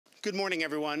Good morning,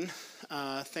 everyone.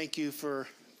 Thank you for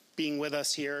being with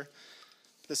us here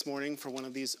this morning for one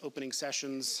of these opening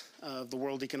sessions of the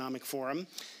World Economic Forum.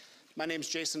 My name is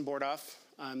Jason Bordoff.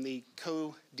 I'm the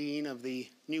co-dean of the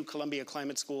New Columbia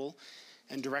Climate School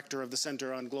and director of the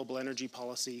Center on Global Energy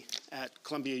Policy at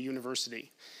Columbia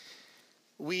University.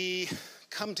 We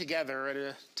come together at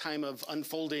a time of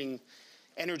unfolding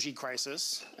energy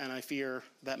crisis, and I fear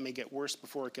that may get worse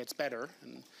before it gets better.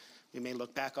 And we may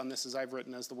look back on this, as I've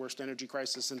written, as the worst energy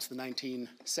crisis since the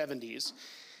 1970s.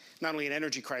 Not only an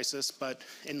energy crisis, but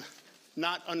a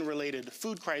not unrelated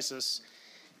food crisis,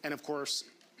 and of course,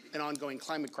 an ongoing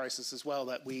climate crisis as well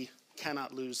that we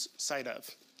cannot lose sight of.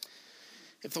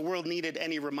 If the world needed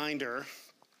any reminder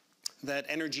that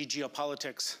energy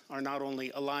geopolitics are not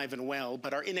only alive and well,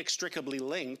 but are inextricably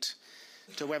linked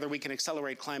to whether we can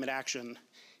accelerate climate action,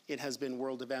 it has been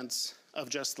world events of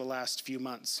just the last few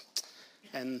months.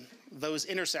 And those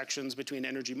intersections between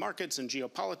energy markets and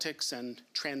geopolitics and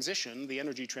transition, the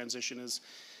energy transition, is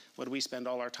what we spend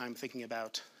all our time thinking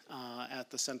about at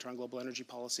the Center on Global Energy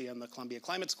Policy and the Columbia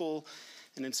Climate School.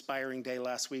 An inspiring day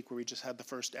last week where we just had the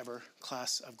first ever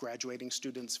class of graduating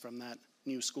students from that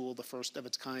new school, the first of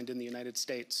its kind in the United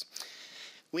States.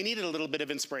 We needed a little bit of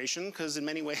inspiration because in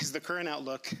many ways the current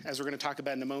outlook, as we're going to talk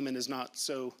about in a moment, is not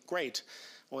so great.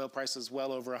 Oil prices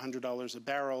well over $100 a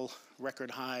barrel, record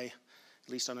high,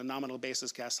 at least on a nominal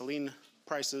basis, gasoline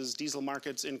prices, diesel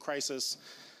markets in crisis,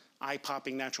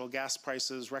 eye-popping natural gas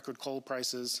prices, record coal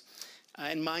prices.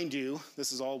 And mind you,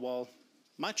 this is all while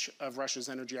much of Russia's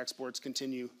energy exports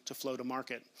continue to flow to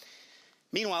market.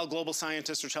 Meanwhile, global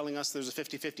scientists are telling us there's a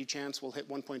 50-50 chance we'll hit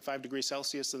 1.5 degrees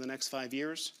Celsius in the next 5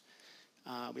 years.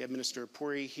 We have Minister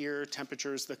Puri here.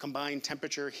 Temperatures, the combined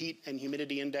temperature, heat, and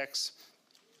humidity index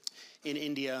in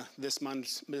India this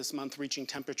month reaching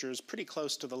temperatures pretty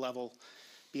close to the level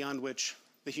beyond which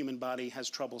the human body has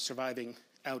trouble surviving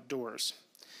outdoors.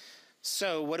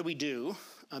 So what do we do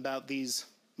about these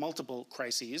multiple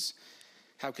crises?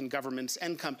 How can governments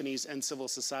and companies and civil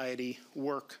society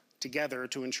work together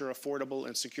to ensure affordable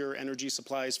and secure energy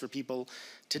supplies for people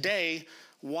today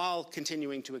while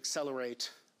continuing to accelerate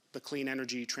the clean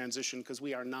energy transition, because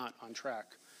we are not on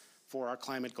track for our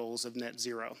climate goals of net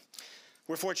zero.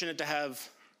 We're fortunate to have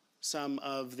some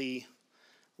of the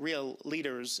real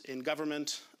leaders in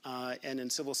government and in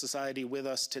civil society with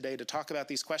us today to talk about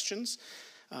these questions.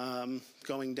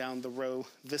 Going down the row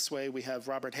this way, we have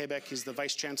Robert Habeck. He's the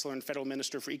Vice Chancellor and Federal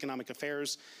Minister for Economic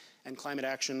Affairs and Climate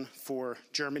Action for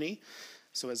Germany.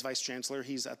 So as Vice Chancellor,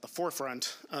 he's at the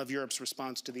forefront of Europe's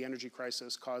response to the energy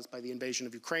crisis caused by the invasion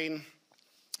of Ukraine.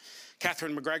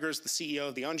 Catherine McGregor is the CEO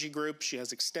of the ENGIE Group. She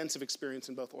has extensive experience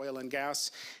in both oil and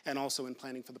gas and also in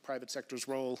planning for the private sector's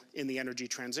role in the energy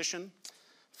transition.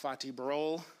 Fatih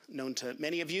Birol, known to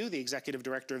many of you, the Executive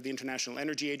Director of the International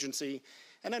Energy Agency.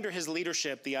 And under his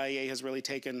leadership, the IEA has really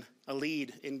taken a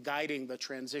lead in guiding the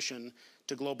transition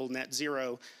to global net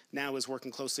zero, now is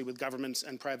working closely with governments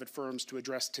and private firms to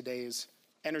address today's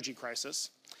energy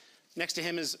crisis. Next to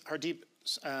him is Hardeep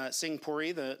Singh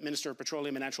Puri, the Minister of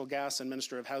Petroleum and Natural Gas and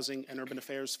Minister of Housing and Urban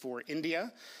Affairs for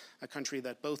India, a country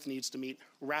that both needs to meet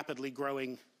rapidly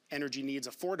growing energy needs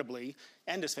affordably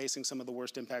and is facing some of the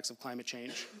worst impacts of climate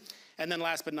change. And then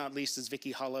last but not least is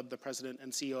Vicky Holub, the President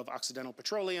and CEO of Occidental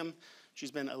Petroleum.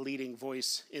 She's been a leading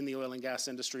voice in the oil and gas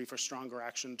industry for stronger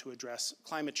action to address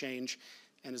climate change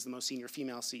and is the most senior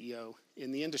female CEO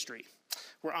in the industry.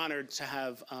 We're honored to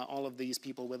have all of these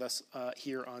people with us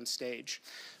here on stage.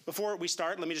 Before we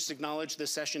start, let me just acknowledge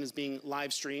this session is being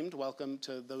live streamed. Welcome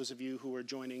to those of you who are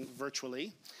joining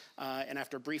virtually. And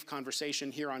after a brief conversation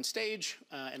here on stage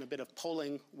and a bit of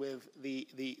polling with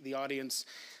the audience,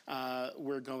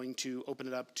 we're going to open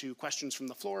it up to questions from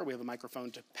the floor. We have a microphone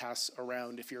to pass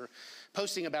around. If you're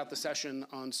posting about the session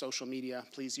on social media,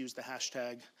 please use the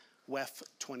hashtag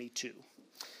WEF22.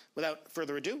 Without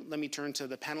further ado, let me turn to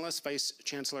the panelists. Vice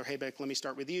Chancellor Habeck, let me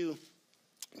start with you.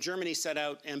 Germany set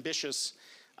out ambitious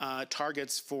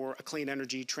targets for a clean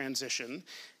energy transition.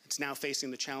 It's now facing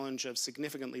the challenge of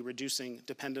significantly reducing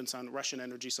dependence on Russian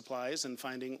energy supplies and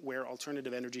finding where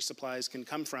alternative energy supplies can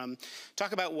come from.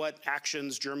 Talk about what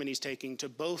actions Germany's taking to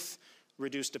both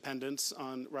reduce dependence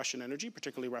on Russian energy,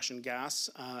 particularly Russian gas,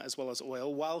 as well as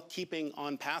oil, while keeping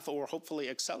on path or hopefully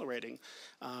accelerating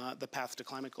the path to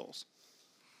climate goals.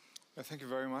 Thank you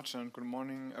very much, and good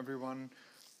morning, everyone.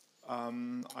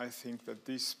 I think that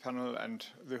this panel and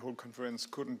the whole conference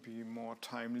couldn't be more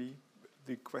timely.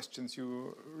 The questions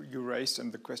you raised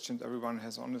and the questions everyone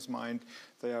has on his mind,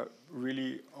 they are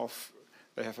really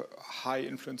they have a high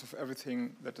influence of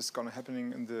everything that is going to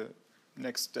happening in the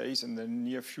next days, in the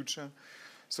near future.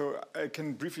 So I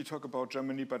can briefly talk about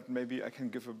Germany, but maybe I can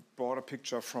give a broader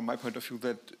picture from my point of view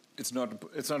that it's not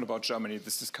about Germany,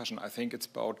 this discussion. I think it's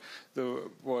about the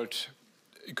world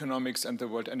economics and the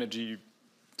world energy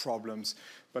problems.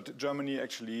 But Germany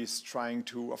actually is trying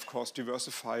to, of course,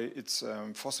 diversify its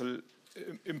fossil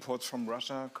imports from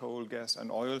Russia, coal, gas, and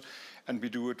oil, and we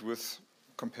do it with,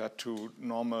 compared to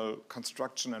normal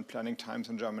construction and planning times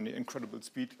in Germany, incredible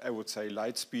speed, I would say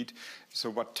light speed.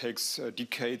 So what takes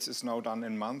decades is now done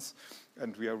in months,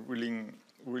 and we are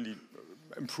really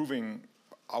improving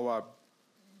our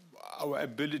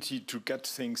ability to get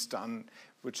things done,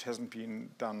 which hasn't been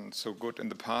done so good in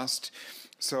the past.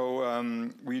 So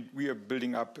we are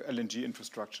building up LNG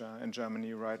infrastructure in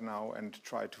Germany right now and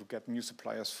try to get new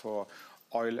suppliers for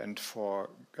oil and for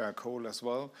coal as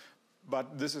well.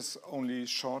 But this is only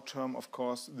short term, of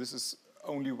course. This is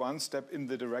only one step in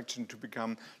the direction to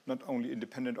become not only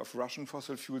independent of Russian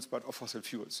fossil fuels, but of fossil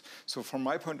fuels. So from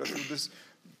my point of view, this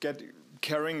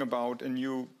caring about a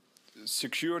new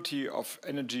security of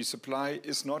energy supply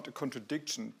is not a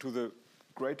contradiction to the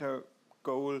greater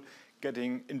goal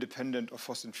getting independent of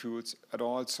fossil fuels at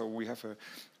all. So we have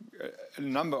a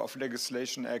number of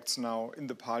legislation acts now in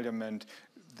the parliament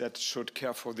that should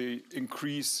care for the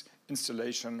increased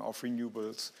installation of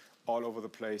renewables all over the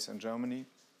place in Germany.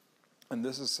 And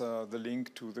this is the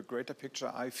link to the greater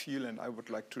picture I feel and I would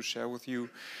like to share with you.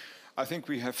 I think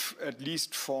we have at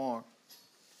least 4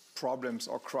 problems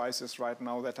or crises right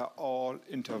now that are all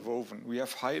interwoven. We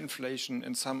have high inflation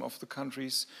in some of the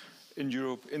countries in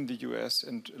Europe, in the US,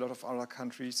 and a lot of other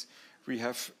countries. We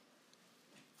have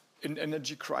an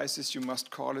energy crisis, you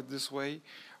must call it this way.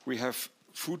 We have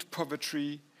food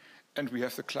poverty, and we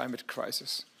have the climate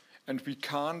crisis. And we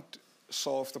can't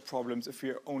solve the problems if we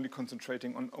are only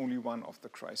concentrating on only one of the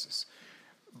crises.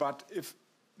 But if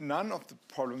none of the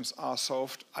problems are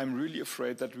solved, I'm really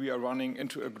afraid that we are running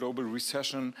into a global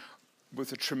recession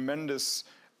with a tremendous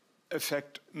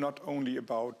effect, not only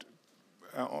about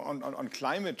on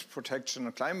climate protection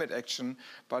and climate action,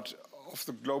 but of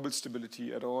the global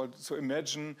stability at all. So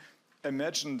imagine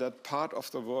that part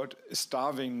of the world is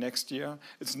starving next year.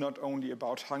 It's not only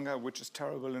about hunger, which is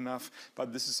terrible enough,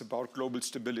 but this is about global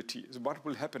stability. So what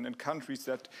will happen in countries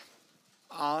that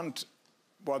aren't,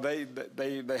 well, they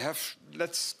have,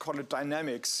 let's call it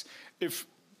dynamics, if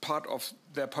part of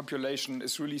their population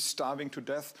is really starving to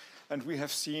death. And we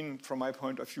have seen, from my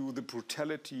point of view, the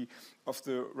brutality of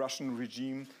the Russian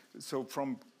regime. So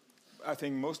from, I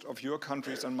think, most of your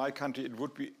countries and my country, it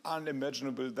would be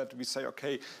unimaginable that we say,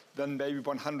 okay, then maybe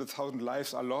 100,000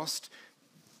 lives are lost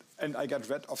and I get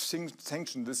rid of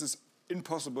sanctions. This is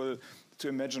impossible to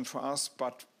imagine for us,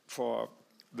 but for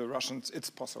the Russians, it's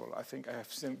possible. I think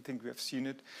we have seen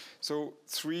it. So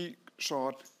 3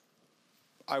 short,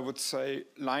 I would say,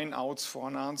 line outs for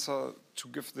an answer to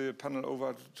give the panel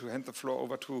over, to hand the floor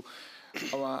over to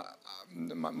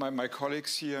my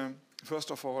colleagues here.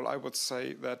 First of all, I would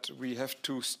say that we have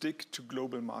to stick to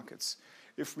global markets.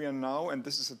 If we are now, and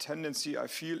this is a tendency I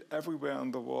feel everywhere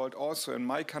in the world, also in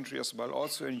my country as well,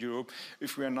 also in Europe,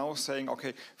 if we are now saying,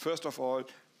 okay, first of all,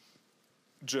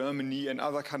 Germany and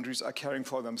other countries are caring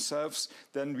for themselves,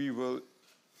 then we will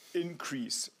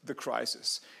increase the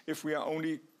crisis. If we are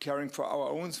only caring for our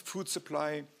own food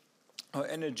supply, our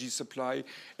energy supply,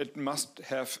 it must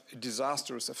have a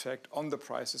disastrous effect on the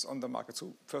prices, on the market.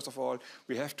 So first of all,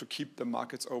 we have to keep the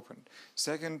markets open.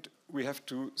 Second, we have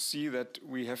to see that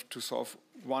we have to solve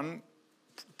one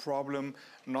problem,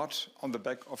 not on the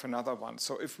back of another one.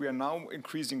 So if we are now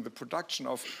increasing the production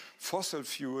of fossil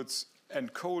fuels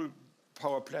and coal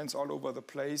power plants all over the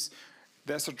place,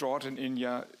 there's a drought in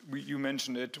India. You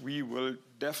mentioned it. We will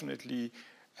definitely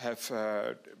have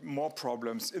more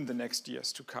problems in the next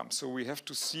years to come. So we have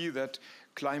to see that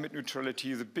climate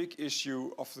neutrality, the big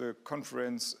issue of the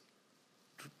conference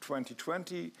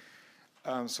 2020,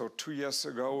 so 2 years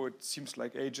ago, it seems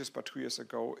like ages, but 2 years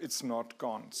ago, it's not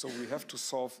gone. So we have to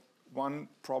solve one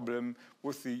problem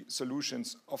with the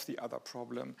solutions of the other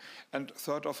problem. And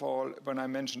third of all, when I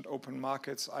mentioned open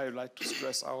markets, I like to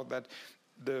stress out that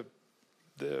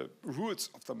the rules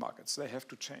of the markets, they have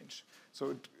to change.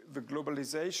 So the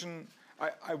globalization,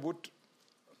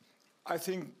 I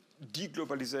think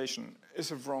deglobalization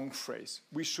is a wrong phrase.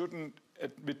 We shouldn't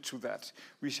admit to that.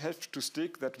 We have to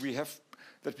stick that we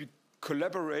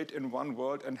collaborate in one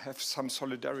world and have some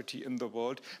solidarity in the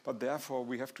world, but therefore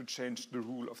we have to change the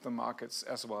rule of the markets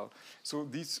as well. So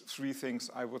these 3 things,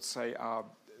 I would say,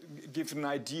 give an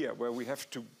idea where we have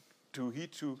to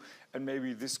heed to, and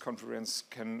maybe this conference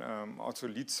can also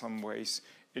lead some ways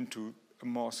into a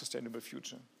more sustainable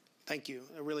future. Thank you.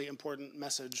 A really important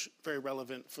message, very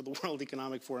relevant for the World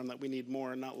Economic Forum, that we need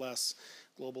more and not less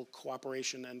global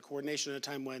cooperation and coordination at a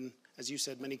time when, as you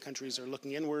said, many countries are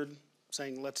looking inward,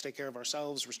 saying, let's take care of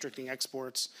ourselves, restricting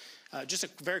exports. Just a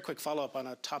very quick follow-up on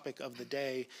a topic of the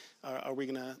day.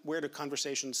 Where do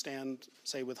conversations stand,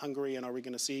 say, with Hungary, and are we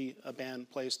going to see a ban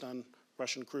placed on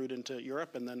Russian crude into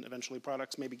Europe and then eventually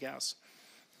products, maybe gas?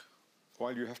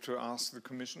 Well, you have to ask the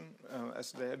Commission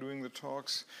as they are doing the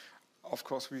talks. Of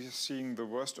course, we are seeing the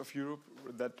worst of Europe,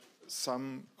 that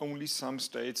only some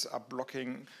states are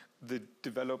blocking the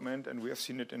development, and we have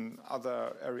seen it in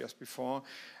other areas before.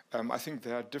 I think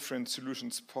there are different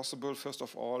solutions possible. First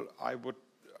of all, I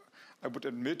would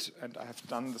admit, and I have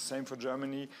done the same for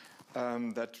Germany,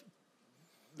 that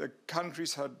the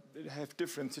countries have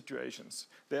different situations.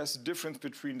 There's a difference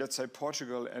between, let's say,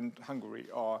 Portugal and Hungary,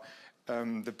 or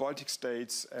the Baltic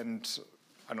states and,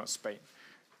 I don't know, Spain.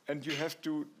 And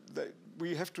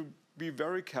we have to be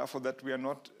very careful that we are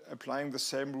not applying the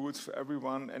same rules for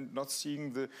everyone and not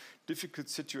seeing the difficult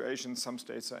situations some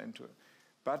states are into.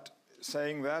 But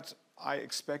saying that, I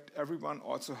expect everyone,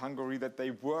 also Hungary, that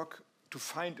they work to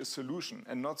find a solution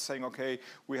and not saying, okay,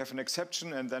 we have an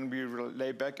exception and then we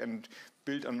lay back and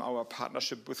build on our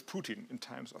partnership with Putin in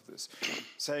times of this.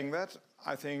 Saying that,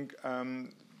 I think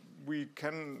I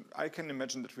can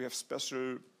imagine that we have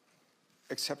special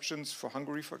exceptions for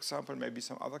Hungary, for example, maybe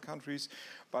some other countries,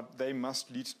 but they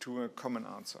must lead to a common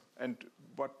answer. And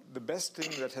the best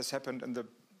thing that has happened in the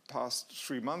past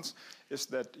 3 months is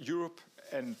that Europe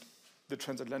and the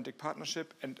transatlantic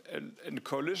partnership and a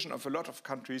coalition of a lot of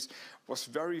countries was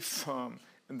very firm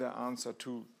in their answer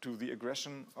to the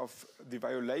aggression, of the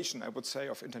violation, I would say,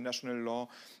 of international law,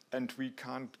 and we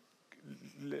can't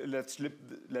let's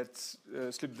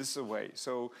slip this away.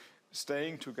 So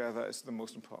staying together is the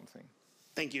most important thing.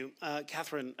 Thank you.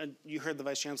 Catherine, you heard the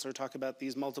Vice Chancellor talk about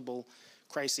these multiple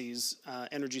crises,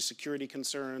 energy security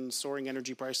concerns, soaring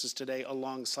energy prices today,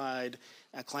 alongside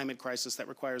a climate crisis that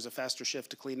requires a faster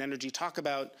shift to clean energy. Talk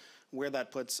about where that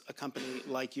puts a company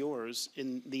like yours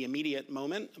in the immediate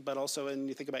moment, but also when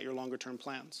you think about your longer-term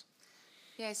plans.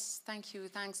 Yes, thank you.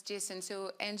 Thanks, Jason.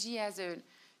 So ENGIE, as a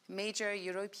major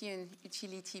European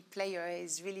utility player,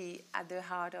 is really at the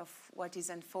heart of what is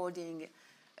unfolding,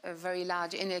 a very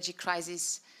large energy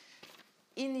crisis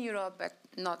in Europe, but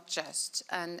not just.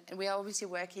 And we are obviously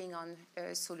working on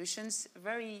solutions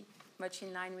very much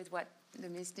in line with what the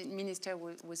minister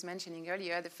was mentioning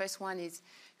earlier. The first one is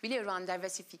really around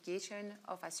diversification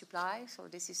of our supply. So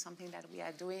this is something that we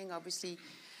are doing, obviously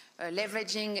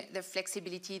leveraging the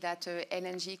flexibility that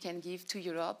LNG can give to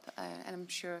Europe. And I'm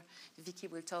sure Vicky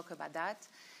will talk about that.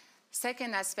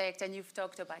 Second aspect, and you've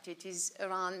talked about it, is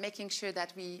around making sure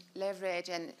that we leverage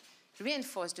and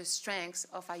reinforce the strengths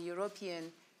of our European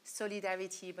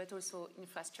solidarity, but also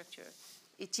infrastructure.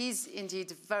 It is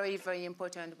indeed very, very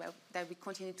important that we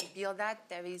continue to build that.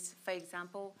 There is, for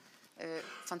example,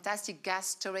 fantastic gas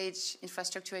storage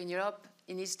infrastructure in Europe.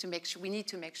 We need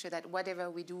to make sure that whatever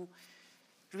we do,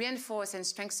 reinforce and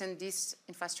strengthen this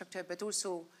infrastructure, but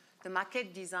also the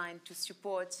market design to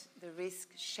support the risk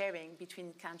sharing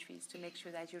between countries to make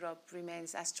sure that Europe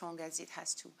remains as strong as it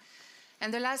has to.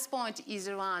 And the last point is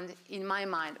around, in my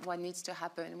mind, what needs to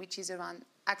happen, which is around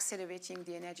accelerating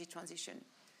the energy transition.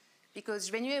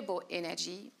 Because renewable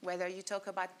energy, whether you talk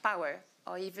about power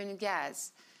or even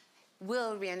gas,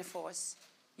 will reinforce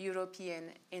European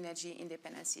energy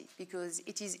independence, because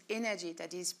it is energy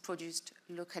that is produced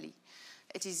locally.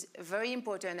 It is very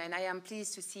important, and I am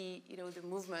pleased to see, the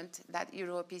movement that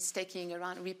Europe is taking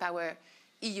around Repower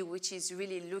EU, which is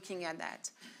really looking at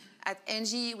that. At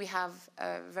ENGIE, we have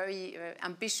a very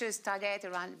ambitious target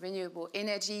around renewable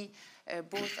energy,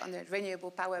 both on the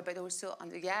renewable power, but also on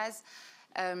the gas.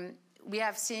 We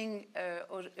have seen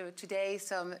today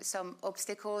some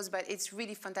obstacles, but it's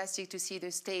really fantastic to see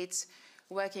the states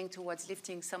working towards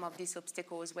lifting some of these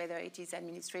obstacles, whether it is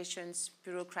administrations,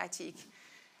 bureaucratic.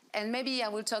 And maybe I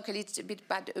will talk a little bit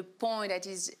about a point that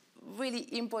is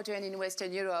really important in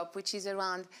Western Europe, which is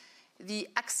around the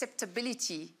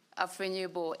acceptability of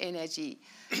renewable energy.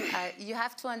 You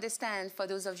have to understand, for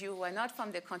those of you who are not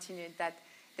from the continent, that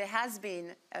there has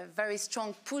been a very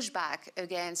strong pushback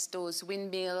against those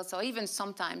windmills or even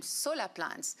sometimes solar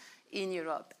plants in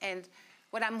Europe. And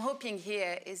what I'm hoping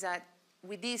here is that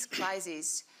with this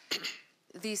crisis,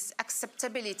 this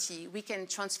acceptability, we can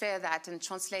transfer that and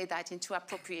translate that into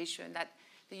appropriation, that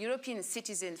the European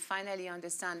citizens finally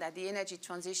understand that the energy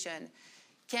transition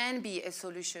can be a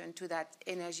solution to that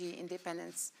energy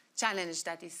independence challenge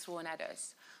that is thrown at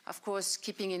us. of course,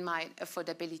 keeping in mind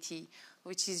affordability,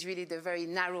 which is really the very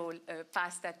narrow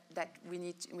path that we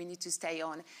need to stay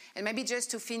on. And maybe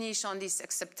just to finish on this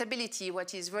acceptability,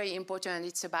 what is very important,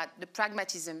 it's about the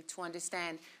pragmatism to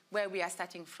understand where we are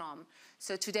starting from.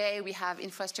 So today we have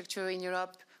infrastructure in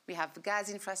Europe, we have gas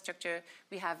infrastructure,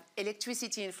 we have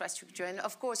electricity infrastructure, and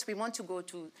of course we want to go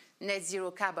to net zero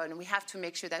carbon. We have to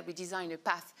make sure that we design a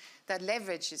path that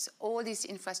leverages all this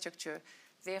infrastructure,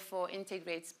 therefore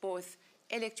integrates both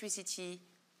electricity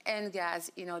and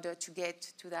gas in order to get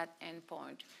to that end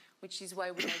point, which is why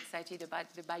we're excited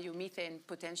about the biomethane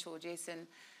potential, Jason,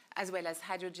 as well as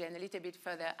hydrogen a little bit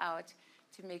further out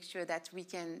to make sure that we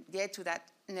can get to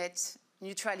that net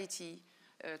neutrality,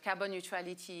 carbon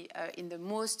neutrality in the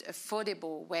most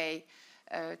affordable way,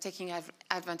 taking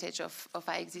advantage of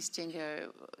our existing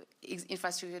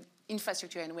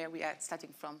infrastructure and where we are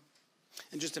starting from.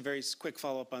 And just a very quick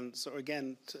follow-up on, so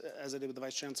again, as I did with the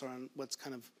Vice Chancellor on what's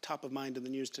kind of top of mind in the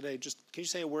news today, just can you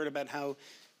say a word about how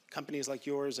companies like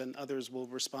yours and others will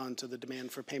respond to the demand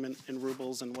for payment in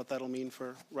rubles and what that'll mean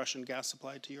for Russian gas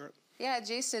supply to Europe? Yeah,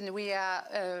 Jason, we are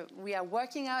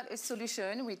working out a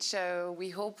solution which we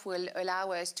hope will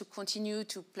allow us to continue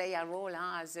to play a role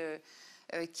as a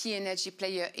key energy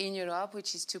player in Europe,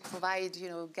 which is to provide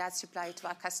gas supply to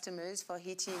our customers for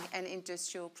heating and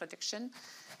industrial production.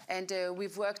 And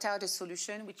we've worked out a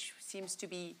solution which seems to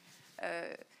be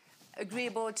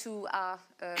agreeable to our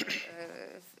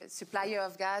supplier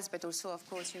of gas, but also, of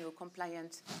course,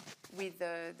 compliant with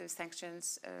the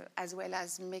sanctions, as well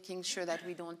as making sure that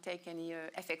we don't take any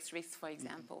FX risks, for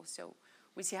example. So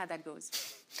we'll see how that goes.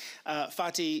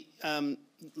 Fatih,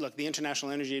 look, the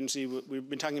International Energy Agency, we've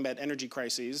been talking about energy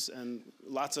crises and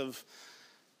lots of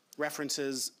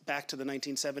references back to the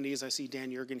 1970s. I see Dan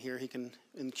Yergin here. He can,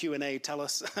 in Q&A, tell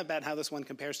us about how this one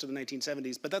compares to the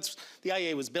 1970s. But the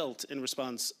IEA was built in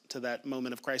response to that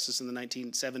moment of crisis in the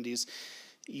 1970s.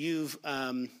 You've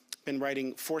been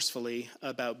writing forcefully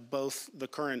about both the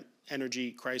current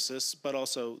energy crisis, but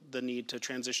also the need to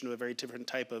transition to a very different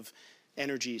type of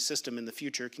energy system in the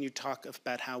future. Can you talk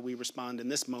about how we respond in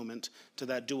this moment to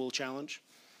that dual challenge?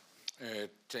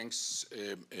 Thanks,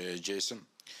 Jason.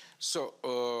 So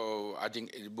I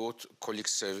think both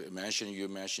colleagues have mentioned, you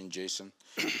mentioned, Jason.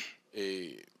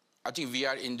 I think we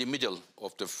are in the middle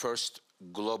of the first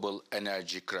global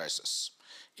energy crisis.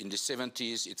 In the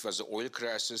 70s, it was the oil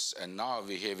crisis, and now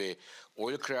we have a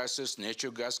oil crisis,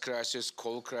 natural gas crisis,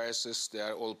 coal crisis. They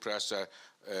are all prices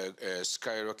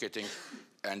skyrocketing,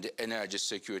 and the energy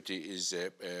security is a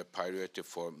priority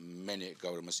for many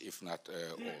governments, if not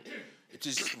all. It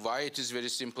is why it is very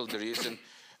simple. The reason.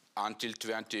 Until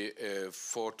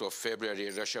 24th of February,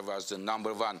 Russia was the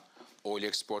 #1 oil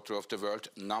exporter of the world,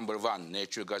 #1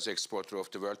 natural gas exporter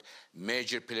of the world,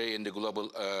 major player in the global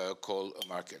coal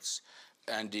markets.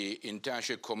 And the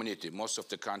international community, most of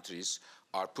the countries,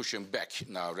 are pushing back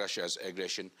now Russia's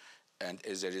aggression, and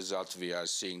as a result, we are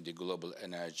seeing the global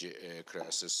energy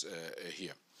crisis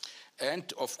here.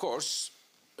 And of course,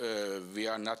 we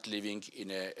are not living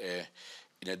in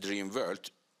a dream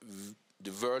world.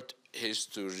 The world has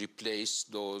to replace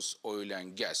those oil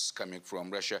and gas coming from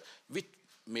Russia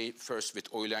first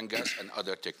with oil and gas and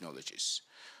other technologies.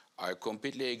 I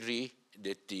completely agree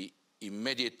that the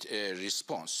immediate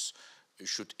response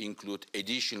should include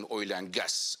additional oil and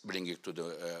gas bringing to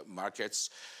the markets.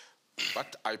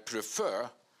 But I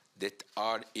prefer that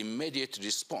our immediate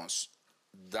response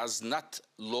does not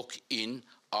lock in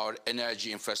our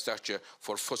energy infrastructure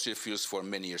for fossil fuels for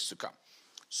many years to come.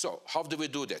 So how do we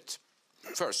do that?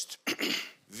 First,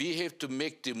 we have to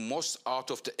make the most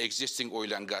out of the existing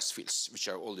oil and gas fields, which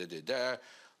are already there,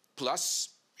 plus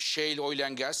shale oil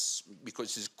and gas,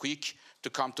 because it's quick to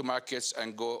come to markets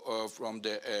and go from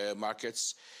the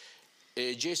markets.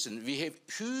 Jason, we have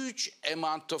huge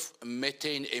amount of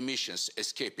methane emissions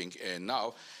escaping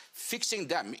now. Fixing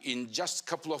them in just a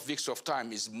couple of weeks of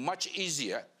time is much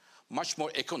easier, much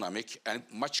more economic, and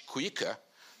much quicker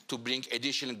to bring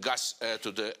additional gas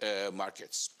to the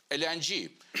markets. LNG,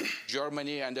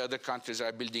 Germany and other countries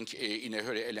are building in a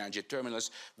hurry LNG terminals.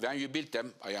 When you build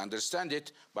them, I understand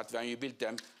it, but when you build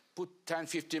them, put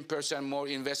 10–15% more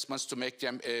investments to make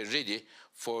them ready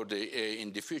for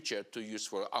in the future to use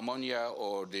for ammonia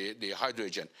or the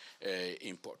hydrogen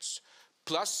imports.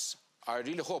 Plus, I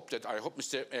really hope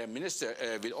Mr. Minister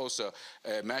will also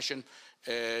mention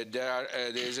there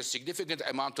is a significant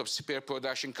amount of spare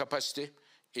production capacity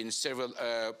in several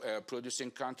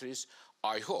producing countries.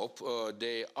 I hope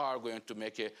they are going to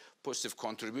make a positive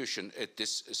contribution at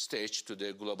this stage to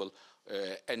the global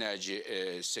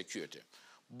energy security.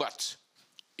 But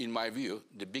in my view,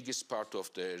 the biggest part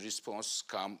of the response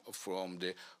comes from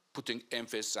the putting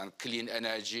emphasis on clean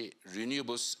energy,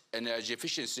 renewables, energy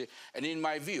efficiency, and in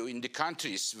my view, in the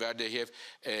countries where they have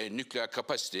nuclear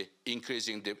capacity,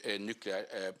 increasing the nuclear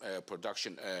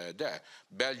production there.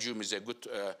 Belgium is a good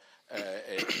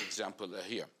example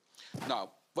here.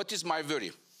 Now, what is my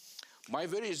worry? My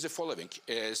worry is the following.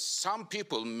 Some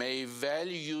people may well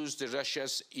use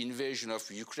Russia's invasion of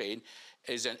Ukraine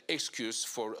as an excuse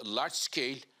for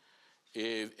large-scale,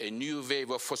 a new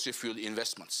wave of fossil fuel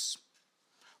investments.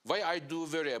 Why I do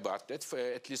worry about that,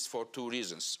 at least for two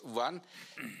reasons. One,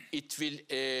 it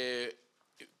will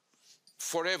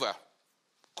forever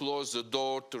close the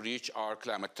door to reach our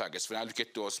climate targets when I look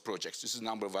at those projects. This is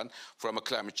number one from a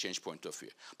climate change point of view.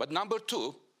 But number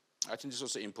two, I think it's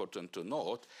also important to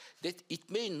note that it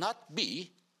may not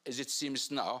be, as it seems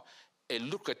now, a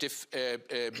lucrative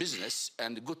business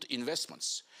and good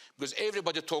investments. Because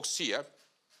everybody talks here,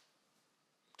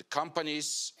 the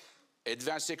companies,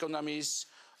 advanced economies,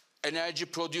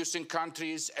 energy-producing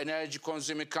countries,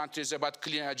 energy-consuming countries about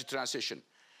clean energy transition.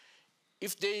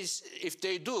 If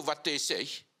they do what they say,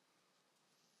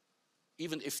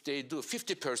 even if they do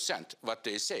 50% what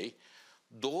they say,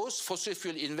 those fossil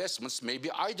fuel investments may be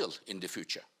idle in the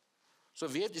future. So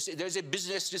we have this, there's a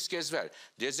business risk as well.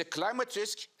 There's a climate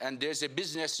risk and there's a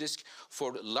business risk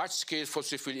for large-scale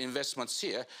fossil fuel investments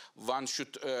here. One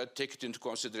should take it into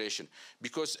consideration.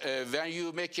 Because when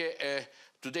you make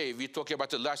today we talk about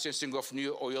the licensing of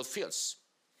new oil fields.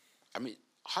 I mean,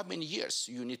 how many years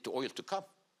you need the oil to come?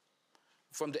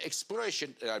 From the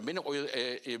exploration, there are many oil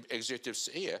executives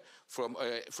here, from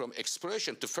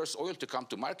exploration to first oil to come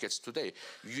to markets today,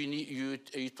 you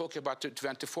talk about the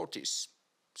 2040s.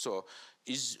 So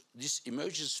is this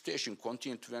emergency situation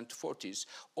continue to 2040s?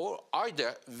 Or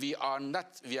either we are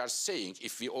saying,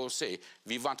 if we all say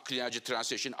we want clean energy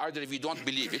transition, either we don't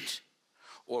believe it,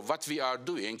 or what we are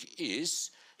doing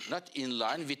is not in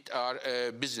line with our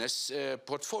business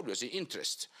portfolios,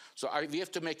 interest. So we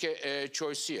have to make a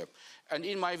choice here. And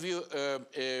in my view,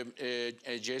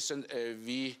 Jason,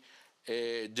 the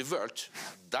world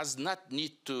does not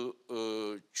need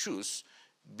to choose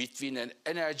between an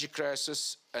energy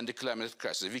crisis and the climate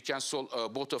crisis. We can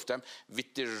solve both of them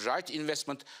with the right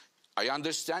investment. I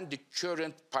understand the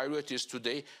current priorities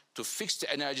today to fix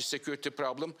the energy security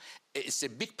problem. It's a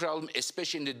big problem,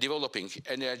 especially in the developing,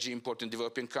 energy important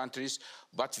developing countries.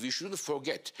 But we shouldn't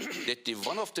forget that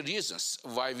one of the reasons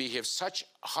why we have such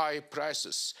high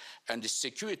prices and the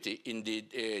security in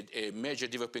the major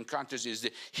developing countries is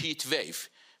the heat wave,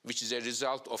 which is a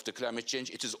result of the climate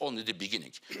change. It is only the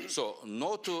beginning. So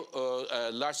no to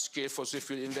large-scale fossil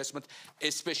fuel investment,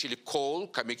 especially coal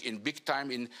coming in big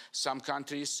time in some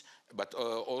countries, but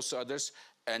also others.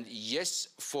 And yes,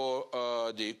 for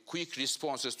the quick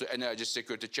responses to energy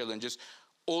security challenges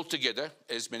altogether,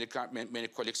 as many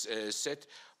colleagues said,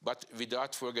 but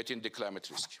without forgetting the climate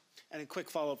risk. And a quick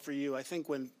follow-up for you. I think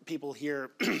when people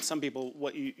hear, some people,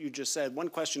 what you just said, one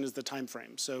question is the time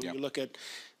frame. So you look at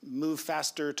move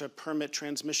faster to permit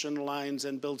transmission lines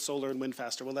and build solar and wind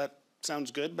faster. Well, that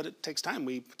sounds good, but it takes time.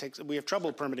 We have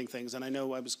trouble permitting things. And I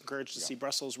know I was encouraged to see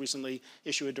Brussels recently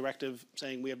issue a directive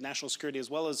saying we have national security as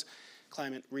well as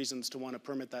climate reasons to want to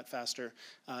permit that faster.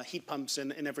 Heat pumps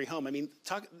in every home. I mean,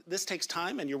 this takes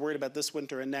time, and you're worried about this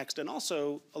winter and next. And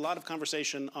also a lot of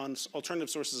conversation on alternative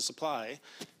sources of supply,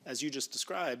 as you just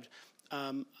described.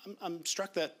 I'm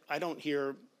struck that I don't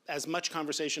hear as much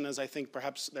conversation as I think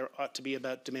perhaps there ought to be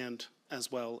about demand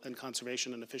as well, and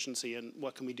conservation and efficiency, and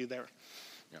what can we do there?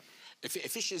 Yeah.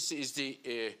 Efficiency is the,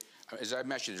 as I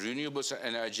mentioned, renewables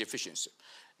and energy efficiency.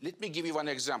 Let me give you one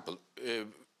example.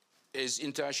 As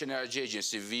International Energy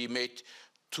Agency, we made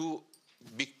two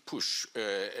big push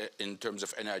in terms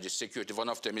of energy security. One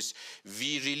of them is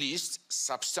we released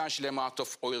substantial amount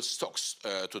of oil stocks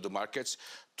to the markets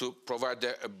to provide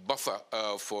a buffer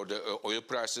for the oil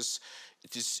prices.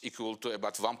 It is equal to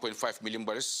about 1.5 million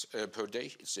barrels per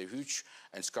day. It's a huge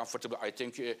and it's comfortable. I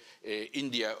think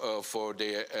India for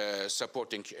their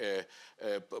supporting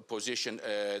position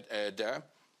there.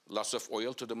 Loss of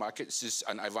oil to the market.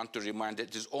 And I want to remind that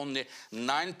it is only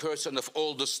 9% of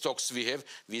all the stocks we have.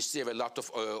 We still have a lot of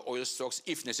oil stocks.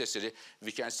 If necessary,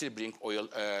 we can still bring oil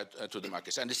to the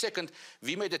markets. And the second,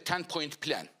 we made a 10-point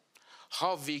plan.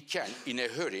 How we can, in a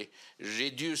hurry,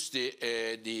 reduce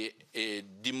the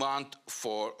demand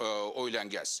for oil and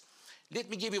gas. Let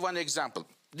me give you one example.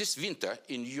 This winter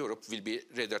in Europe will be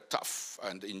rather tough,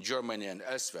 and in Germany and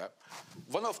elsewhere.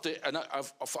 One of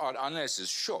our analyses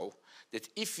show that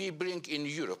if we bring in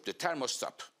Europe the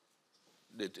thermostat,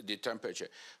 the temperature,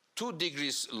 2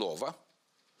 degrees lower,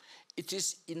 it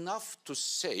is enough to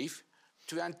save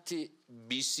 20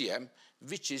 BCM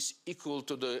which is equal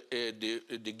to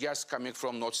the gas coming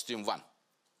from Nord Stream 1.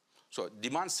 So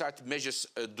demand-side measures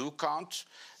do count,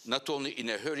 not only in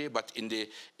a hurry, but in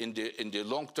the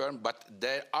long term. But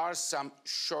there are some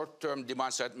short-term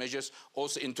demand-side measures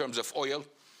also in terms of oil.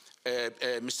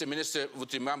 Mr. Minister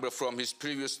would remember from his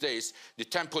previous days the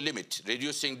tempo limit,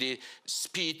 reducing the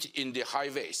speed in the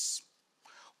highways,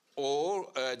 or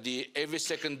every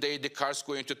second day the cars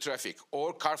go into traffic,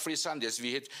 or car-free Sundays.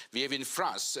 We have in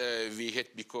France, we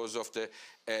hit because of the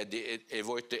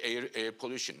avoid the air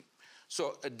pollution.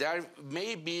 So there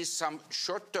may be some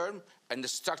short-term and the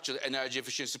structural energy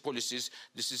efficiency policies.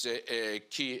 This is a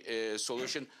key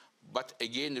solution. But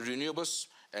again, renewables,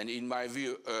 and in my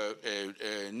view,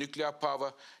 nuclear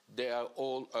power, they are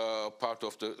all part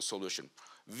of the solution.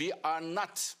 We are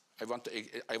not, I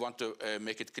want to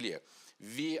make it clear,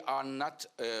 we are not,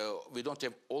 we don't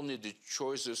have only the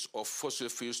choices of fossil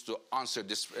fuels to answer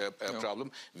this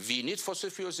problem. We need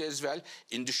fossil fuels as well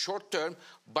in the short term,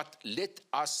 but let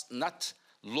us not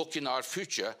lock in our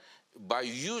future by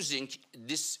using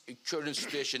this current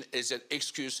situation as an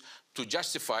excuse to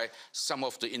justify some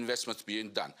of the investments being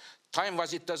done.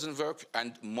 Time-wise, it doesn't work,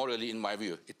 and morally, in my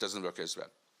view, it doesn't work as well.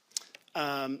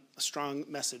 A strong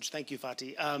message. Thank you,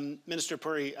 Fatih. Minister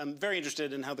Puri, I'm very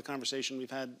interested in how the conversation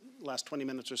we've had the last 20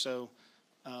 minutes or so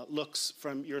looks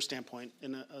from your standpoint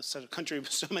in a country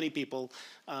with so many people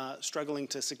struggling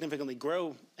to significantly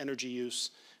grow energy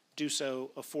use, do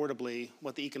so affordably,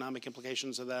 what the economic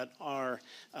implications of that are,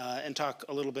 and talk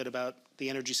a little bit about the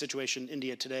energy situation in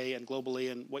India today and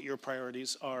globally, and what your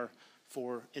priorities are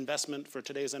for investment for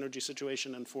today's energy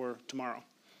situation and for tomorrow.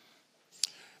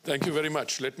 Thank you very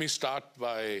much. Let me start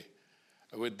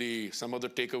with some of the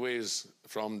takeaways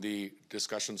from the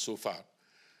discussion so far,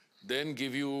 then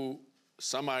give you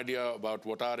some idea about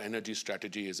what our energy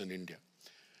strategy is in India,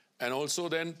 and also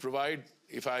then provide,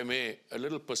 if I may, a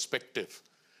little perspective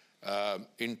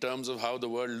in terms of how the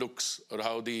world looks or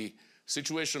how the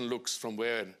situation looks from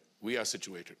where we are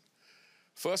situated.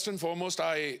 First and foremost,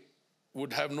 I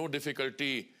would have no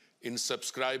difficulty in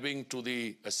subscribing to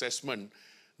the assessment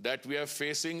that we are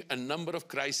facing a number of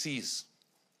crises.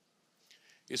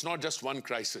 It's not just one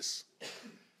crisis.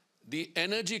 The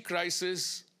energy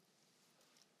crisis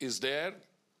is there,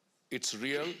 it's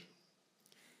real.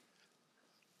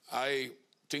 I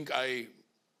think I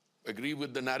agree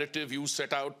with the narrative you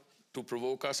set out to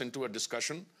provoke us into a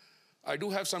discussion. I do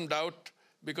have some doubt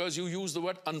because you use the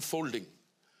word unfolding.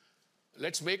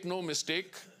 Let's make no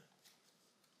mistake,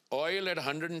 oil at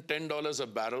 $110 a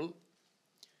barrel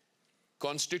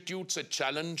constitutes a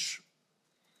challenge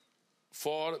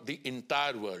for the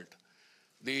entire world.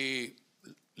 The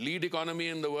lead economy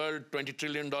in the world, $20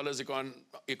 trillion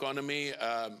economy,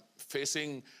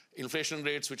 facing inflation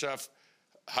rates which are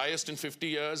highest in 50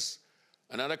 years.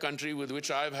 Another country with which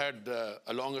I've had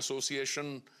a long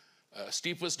association,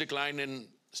 steepest decline in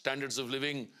standards of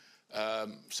living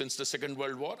since the Second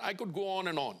World War. I could go on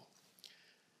and on.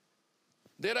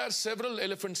 There are several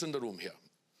elephants in the room here.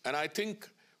 And I think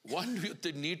one,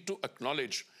 we need to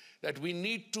acknowledge that we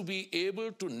need to be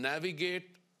able to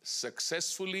navigate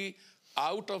successfully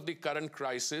out of the current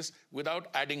crisis without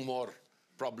adding more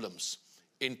problems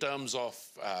in terms of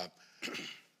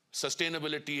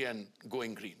sustainability and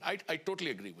going green. I totally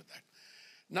agree with that.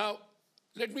 Now,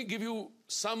 let me give you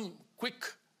some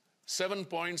quick 7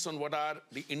 points on what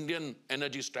the Indian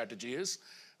energy strategy is.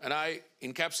 And I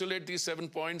encapsulate these 7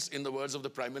 points in the words of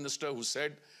the Prime Minister, who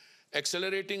said,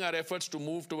 accelerating our efforts to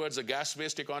move towards a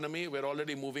gas-based economy. We're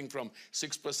already moving from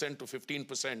 6% to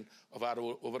 15% of our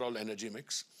overall energy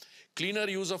mix. Cleaner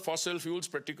use of fossil fuels,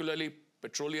 particularly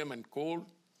petroleum and coal.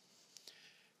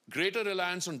 Greater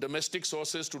reliance on domestic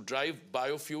sources to drive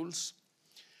biofuels.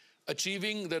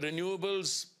 Achieving the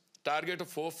renewables target of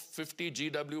 450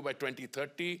 GW by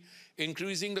 2030.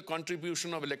 Increasing the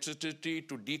contribution of electricity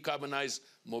to decarbonize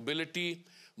mobility.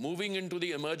 Moving into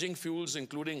the emerging fuels,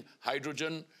 including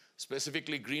hydrogen,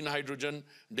 specifically green hydrogen,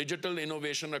 digital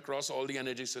innovation across all the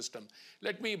energy system.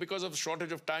 Let me, because of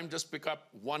shortage of time, just pick up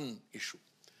one issue.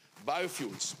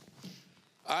 Biofuels.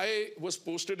 I was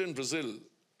posted in Brazil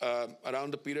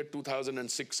around the period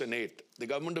 2006 and 8. The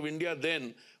government of India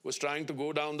then was trying to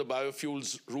go down the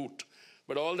biofuels route,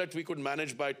 but all that we could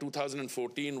manage by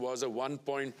 2014 was a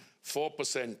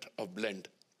 1.4% of blend.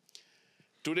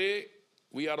 Today,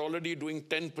 we are already doing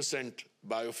 10%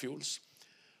 biofuels.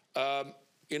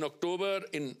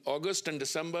 In August and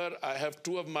December, I have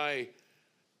 2 of my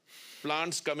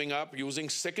plants coming up using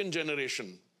second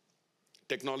generation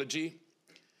technology,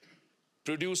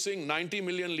 producing 90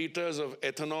 million liters of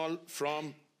ethanol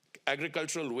from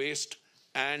agricultural waste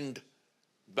and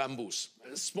bamboos.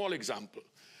 A small example.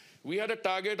 We had a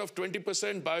target of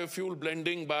 20% biofuel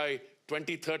blending by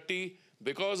 2030.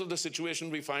 Because of the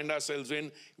situation we find ourselves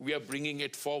in, we are bringing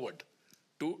it forward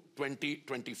to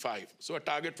 2025. So a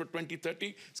target for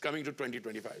 2030 is coming to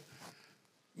 2025.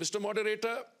 Mr.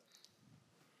 Moderator,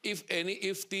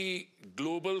 if the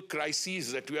global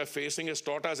crises that we are facing has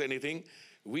taught us anything,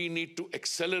 we need to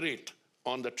accelerate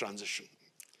on the transition.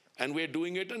 And we're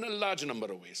doing it in a large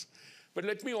number of ways. But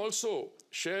let me also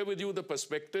share with you the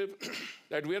perspective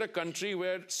that we're a country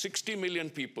where 60 million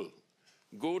people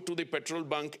go to the petrol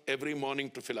bunk every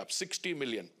morning to fill up. 60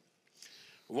 million.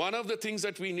 One of the things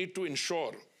that we need to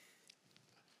ensure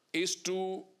is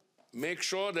to make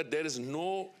sure that there is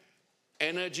no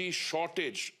energy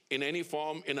shortage in any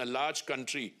form in a large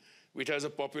country which has a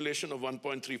population of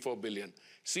 1.34 billion.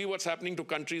 See what's happening to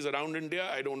countries around India.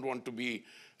 I don't want to be,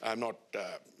 I'm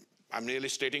merely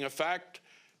stating a fact.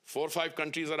 4 or 5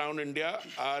 countries around India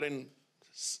are in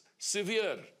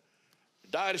severe,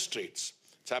 dire straits.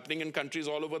 It's happening in countries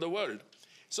all over the world.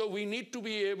 So we need to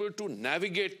be able to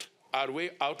navigate our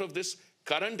way out of this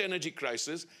current energy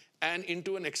crisis and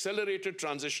into an accelerated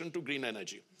transition to green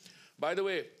energy. By the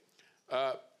way,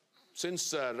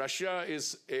 since Russia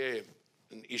is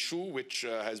an issue which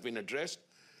has been addressed,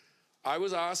 I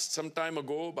was asked some time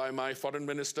ago by my foreign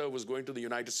minister who was going to the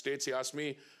United States. He asked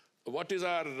me, what is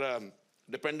our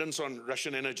dependence on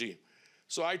Russian energy?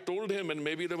 So I told him, and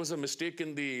maybe there was a mistake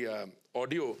in the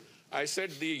audio, I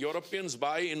said the Europeans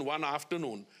buy in 1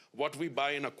 afternoon what we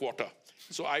buy in a quarter.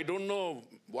 So I don't know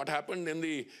what happened in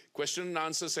the question and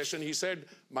answer session. He said,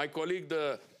 my colleague,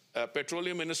 the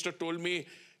petroleum minister, told me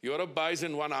Europe buys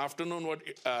in 1 afternoon what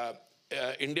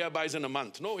India buys in a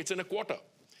month. No, it's in a quarter.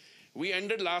 We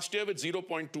ended last year with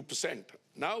 0.2%.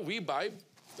 Now we buy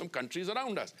from countries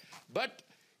around us. But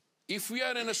if we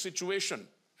are in a situation,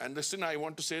 and listen, I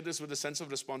want to say this with a sense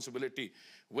of responsibility,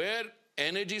 where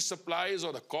energy supplies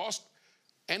or the cost,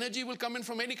 energy will come in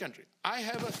from any country. I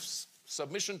have a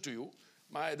submission to you.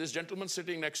 This gentleman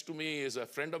sitting next to me is a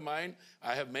friend of mine.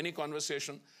 I have many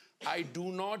conversations. I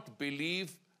do not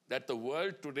believe that the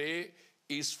world today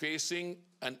is facing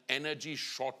an energy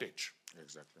shortage.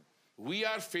 Exactly. We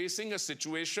are facing a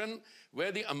situation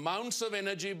where the amounts of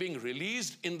energy being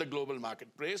released in the global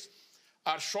marketplace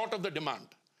are short of the demand.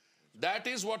 That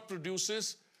is what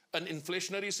produces an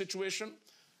inflationary situation.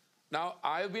 Now,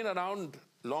 I've been around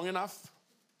long enough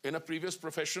in a previous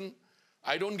profession.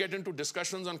 I don't get into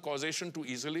discussions on causation too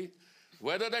easily.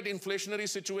 Whether that inflationary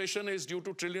situation is due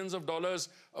to trillions of dollars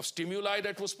of stimuli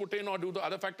that was put in or due to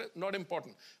other factors, not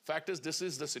important. Fact is, this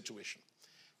is the situation.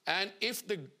 And if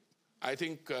I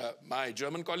think my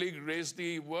German colleague raised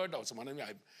the word, or someone,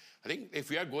 I think if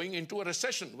we are going into a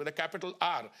recession with a capital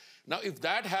R, now if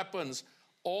that happens,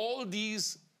 all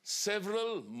these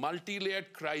several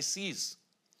multi-layered crises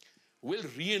will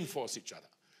reinforce each other.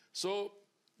 So,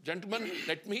 gentlemen,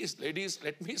 ladies,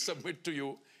 let me submit to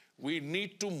you, we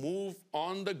need to move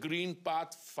on the green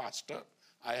path faster,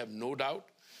 I have no doubt.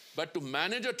 But to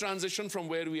manage a transition from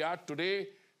where we are today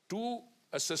to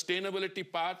a sustainability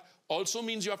path also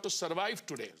means you have to survive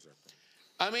today. Exactly.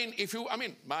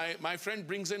 My friend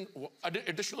brings in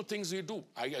additional things we do.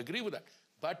 I agree with that.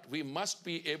 But we must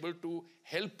be able to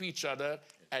help each other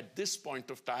at this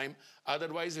point of time.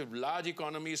 Otherwise, if large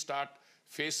economies start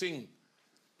facing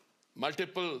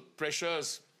multiple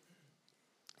pressures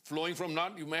flowing from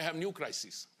none, you may have new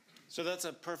crises. So that's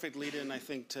a perfect lead-in, I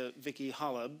think, to Vicky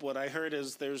Holub. What I heard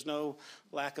is there's no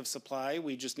lack of supply.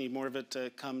 We just need more of it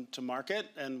to come to market,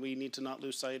 and we need to not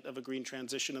lose sight of a green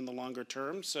transition in the longer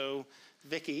term. So,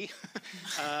 Vicky,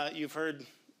 you've heard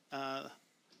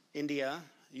India,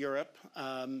 Europe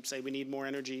say we need more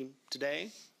energy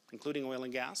today, including oil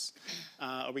and gas.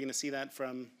 Are we going to see that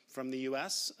from the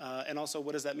U.S.? And also,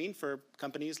 what does that mean for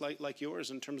companies like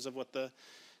yours in terms of what the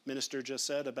minister just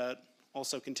said about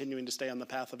also continuing to stay on the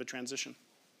path of a transition?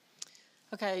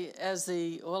 Okay, as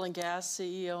the oil and gas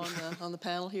CEO on the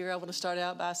panel here, I want to start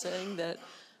out by saying that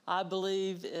I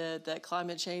believe that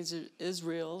climate change is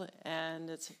real and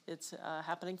it's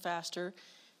happening faster,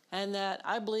 and that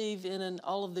I believe in an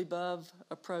all-of-the-above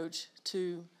approach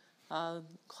to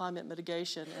climate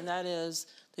mitigation, and that is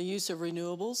the use of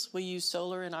renewables. We use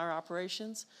solar in our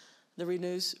operations, the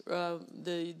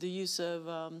use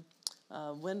of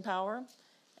wind power,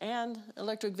 and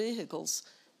electric vehicles.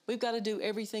 We've got to do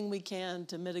everything we can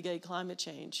to mitigate climate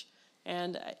change.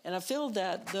 And I feel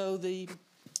that, though, the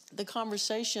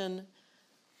conversation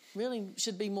really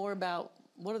should be more about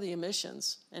what are the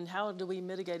emissions and how do we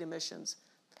mitigate emissions.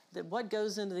 That what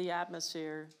goes into the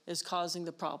atmosphere is causing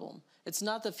the problem. It's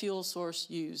not the fuel source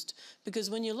used.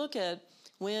 Because when you look at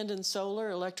wind and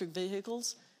solar, electric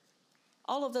vehicles,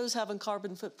 all of those have a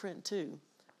carbon footprint too.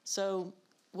 So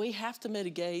we have to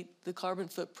mitigate the carbon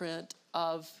footprint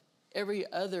of every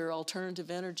other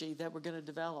alternative energy that we're going to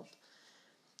develop.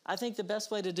 I think the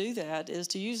best way to do that is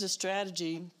to use a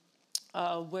strategy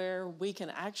where we can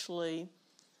actually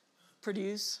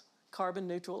produce carbon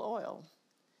neutral oil.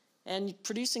 And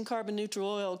producing carbon neutral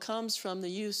oil comes from the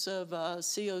use of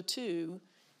CO2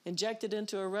 injected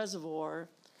into a reservoir,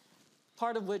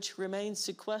 part of which remains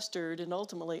sequestered, and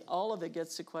ultimately all of it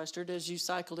gets sequestered as you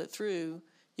cycle it through.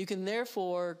 You can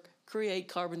therefore create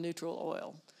carbon neutral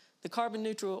oil. The carbon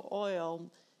neutral oil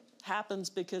happens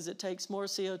because it takes more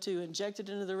CO2 injected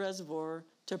into the reservoir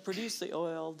to produce the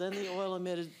oil than the oil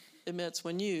emits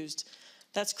when used.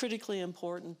 That's critically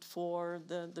important for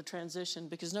the transition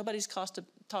because nobody's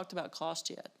talked about cost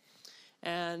yet.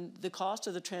 And the cost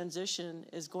of the transition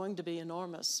is going to be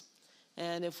enormous.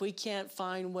 And if we can't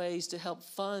find ways to help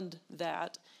fund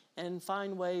that and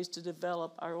find ways to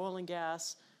develop our oil and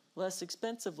gas less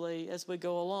expensively as we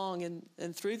go along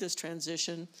and through this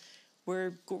transition,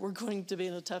 we're going to be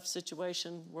in a tough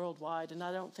situation worldwide, and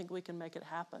I don't think we can make it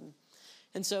happen.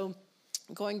 And so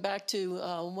going back to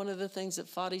one of the things that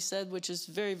Fadi said, which is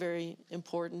very, very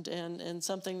important and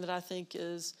something that I think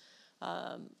is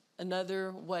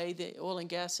another way the oil and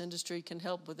gas industry can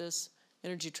help with this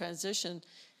energy transition,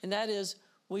 and that is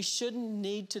we shouldn't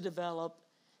need to develop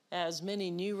as many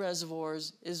new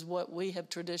reservoirs as what we have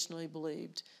traditionally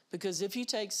believed. Because if you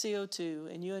take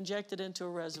CO2 and you inject it into a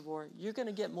reservoir, you're going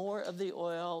to get more of the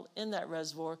oil in that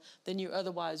reservoir than you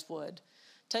otherwise would.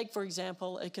 Take, for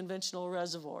example, a conventional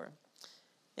reservoir.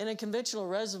 In a conventional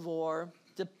reservoir,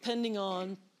 depending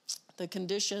on the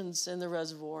conditions in the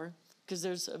reservoir, because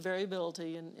there's a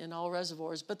variability in all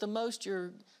reservoirs, but the most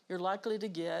you're likely to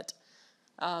get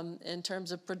in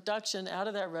terms of production out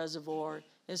of that reservoir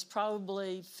is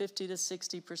probably 50 to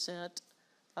 60%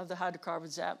 of the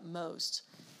hydrocarbons at most.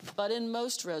 But in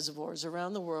most reservoirs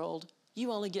around the world,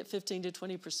 you only get 15 to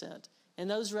 20%. In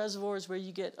those reservoirs where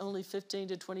you get only 15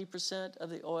 to 20% of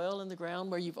the oil in the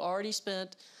ground, where you've already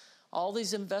spent all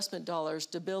these investment dollars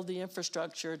to build the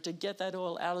infrastructure to get that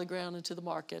oil out of the ground into the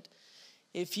market,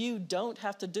 if you don't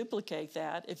have to duplicate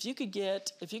that, if you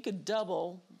could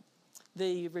double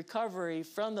the recovery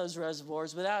from those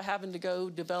reservoirs without having to go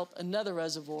develop another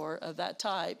reservoir of that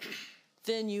type,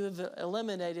 then you have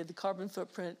eliminated the carbon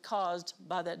footprint caused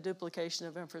by that duplication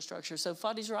of infrastructure. So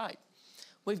Fadi's right.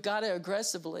 We've got to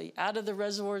aggressively, out of the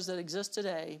reservoirs that exist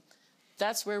today,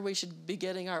 that's where we should be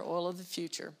getting our oil of the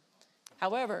future.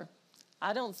 However,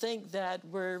 I don't think that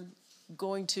we're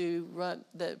going to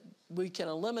that we can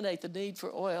eliminate the need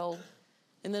for oil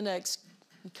in the next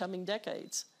coming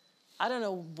decades. I don't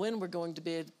know when we're going to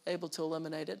be able to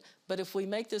eliminate it, but if we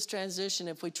make this transition,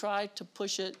 if we try to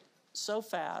push it so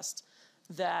fast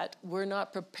that we're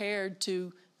not prepared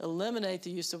to eliminate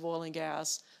the use of oil and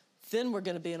gas, then we're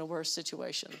going to be in a worse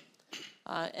situation.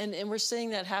 And we're seeing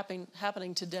that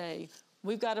happening today.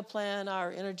 We've got to plan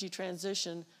our energy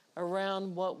transition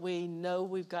around what we know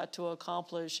we've got to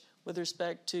accomplish with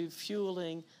respect to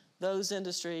fueling those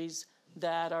industries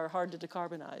that are hard to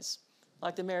decarbonize,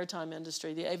 like the maritime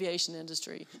industry, the aviation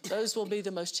industry. Those will be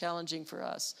the most challenging for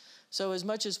us. So as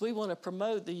much as we want to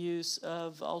promote the use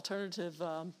of alternative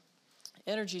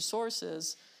energy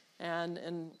sources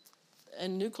and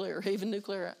nuclear, even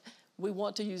nuclear, we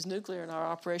want to use nuclear in our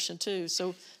operation too.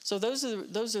 So those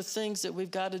are things that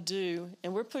we've got to do,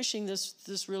 and we're pushing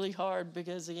this really hard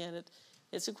because again, it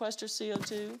sequesters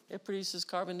CO2, it produces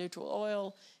carbon neutral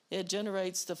oil, it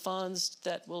generates the funds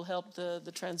that will help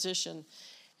the transition.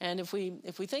 And if we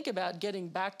think about getting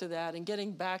back to that and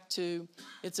getting back to,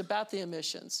 it's about the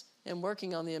emissions and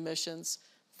working on the emissions,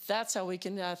 that's how we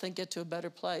can, I think, get to a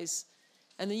better place.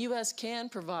 And the U.S. can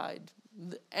provide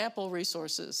ample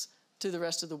resources to the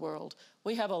rest of the world.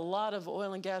 We have a lot of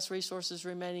oil and gas resources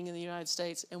remaining in the United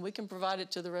States, and we can provide it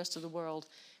to the rest of the world.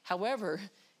 However,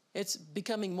 it's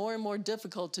becoming more and more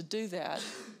difficult to do that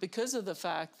because of the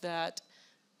fact that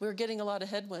we're getting a lot of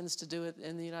headwinds to do it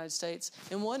in the United States.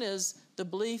 And one is the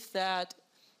belief that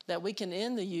we can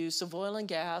end the use of oil and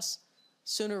gas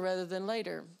sooner rather than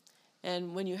later.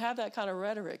 And when you have that kind of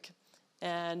rhetoric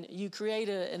and you create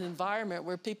an environment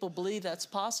where people believe that's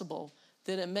possible,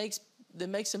 then it makes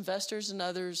investors and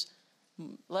others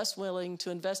less willing to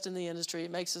invest in the industry.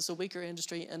 It makes us a weaker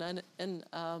industry and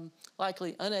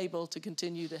likely unable to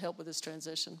continue to help with this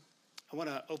transition. I want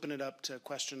to open it up to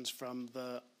questions from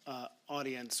the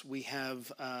audience. We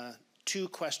have 2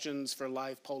 questions for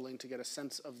live polling to get a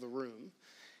sense of the room.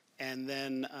 And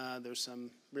then there's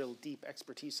some real deep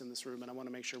expertise in this room, and I want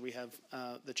to make sure we have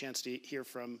the chance to hear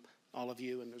from all of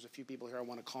you, and there's a few people here I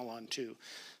want to call on too.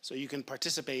 So you can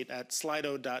participate at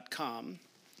slido.com,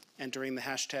 entering the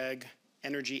hashtag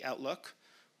Energy Outlook,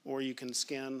 or you can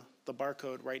scan the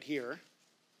barcode right here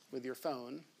with your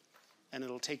phone, and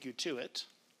it'll take you to it.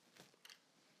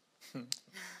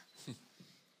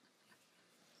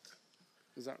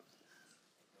 Is that?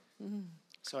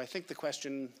 So I think the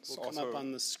question will come up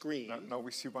on the screen. Now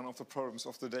we see one of the problems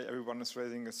of the day. Everyone is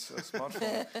raising a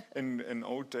smartphone. In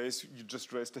old days, you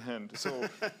just raised a hand. So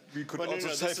we could also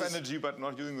save energy, but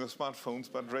not using the smartphones,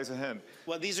 but raise a hand.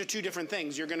 Well, these are two different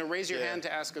things. You're going to raise your hand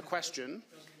to ask a question.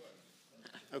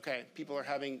 Okay, people are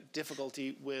having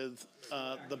difficulty with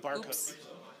the barcode. Oops.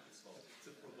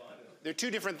 They're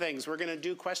two different things. We're going to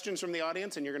do questions from the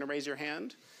audience, and you're going to raise your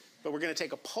hand. But we're going to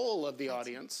take a poll of the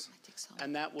audience,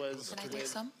 and that was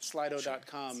with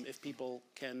slido.com, if people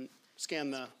can scan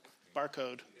the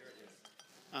barcode,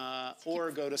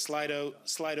 or go to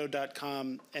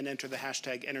slido.com and enter the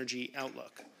hashtag Energy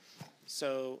Outlook.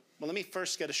 So, well, let me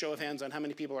first get a show of hands on how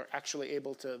many people are actually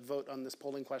able to vote on this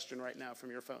polling question right now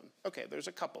from your phone. Okay, there's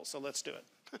a couple, so let's do it.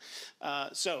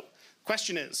 So,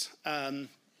 question is,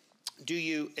 do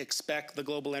you expect the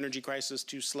global energy crisis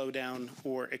to slow down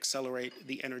or accelerate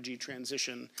the energy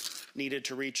transition needed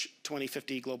to reach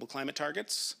 2050 global climate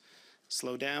targets?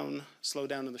 Slow down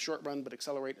in the short run, but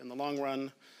accelerate in the long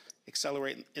run.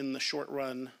 Accelerate in the short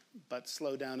run, but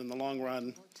slow down in the long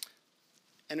run.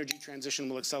 Energy transition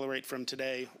will accelerate from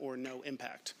today or no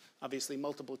impact. Obviously,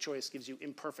 multiple choice gives you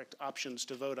imperfect options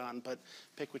to vote on, but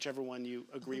pick whichever one you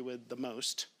agree with the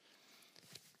most.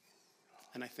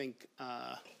 And I think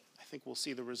we'll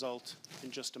see the result in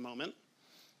just a moment.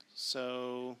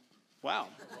 So, wow.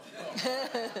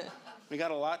 We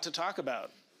got a lot to talk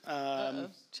about.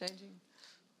 Changing.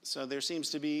 So there seems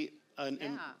to be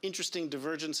an interesting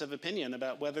divergence of opinion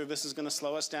about whether this is going to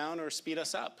slow us down or speed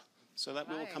us up. So that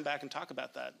we will come back and talk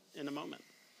about that in a moment.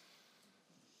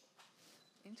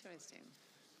 Interesting.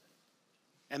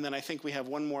 And then I think we have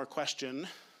one more question.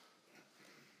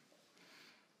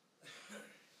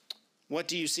 What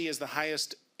do you see as the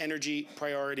highest energy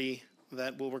priority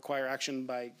that will require action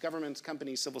by governments,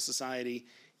 companies, civil society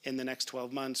in the next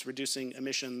 12 months, reducing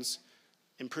emissions,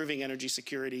 improving energy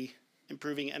security,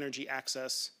 improving energy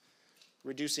access,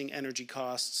 reducing energy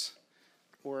costs,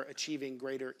 or achieving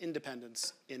greater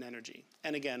independence in energy?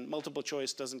 And again, multiple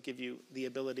choice doesn't give you the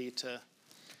ability to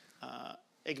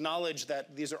acknowledge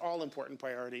that these are all important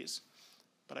priorities,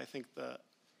 but I think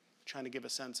trying to give a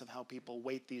sense of how people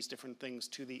weight these different things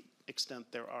to the extent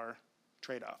there are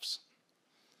trade-offs.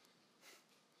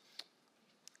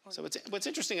 So what's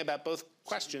interesting about both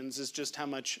questions is just how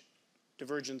much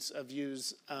divergence of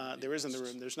views there is in the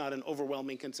room. There's not an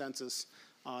overwhelming consensus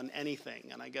on anything,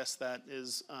 and I guess that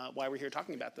is why we're here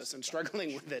talking about this and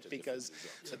struggling with it, because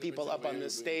the people up on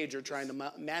this stage are trying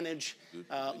to manage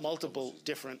multiple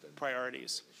different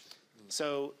priorities.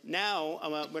 So now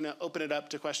I'm going to open it up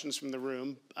to questions from the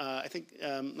room. I think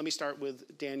let me start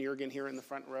with Dan Jurgen here in the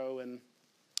front row, and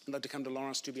I'd love to come to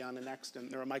Laurence Tubiana next,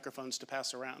 and there are microphones to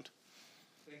pass around.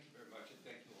 Thank you very much, and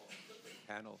thank you all for the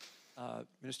panel.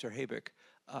 Minister Habeck,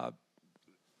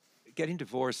 getting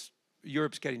divorced,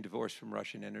 Europe's getting divorced from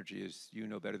Russian energy, as you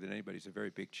know better than anybody, is a very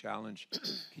big challenge.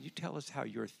 Can you tell us how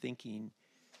your thinking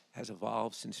has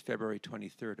evolved since February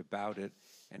 23rd about it,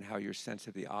 and how your sense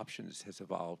of the options has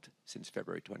evolved since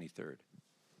February 23rd?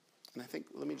 And I think,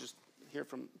 let me just hear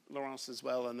from Laurence as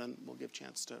well, and then we'll give a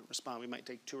chance to respond. We might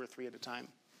take 2 or 3 at a time.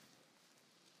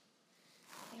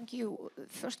 Thank you.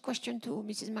 First question to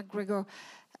Mrs. McGregor.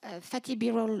 Fatih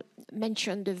Birol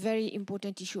mentioned the very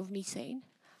important issue of methane.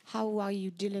 How are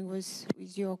you dealing with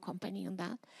your company on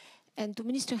that? And to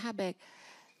Minister Habeck,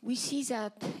 we see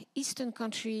that Eastern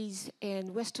countries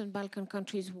and Western Balkan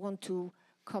countries want to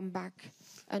come back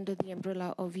under the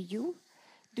umbrella of EU.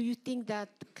 Do you think that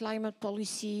climate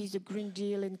policies, the Green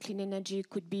Deal and clean energy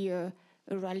could be a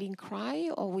rallying cry,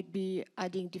 or would be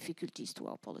adding difficulties to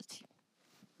our policy?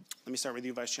 Let me start with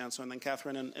you, Vice Chancellor, and then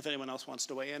Catherine, and if anyone else wants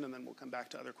to weigh in, and then we'll come back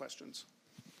to other questions.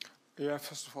 Yeah,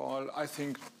 first of all, I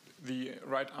think the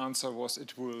right answer was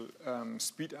it will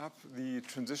speed up the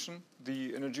transition,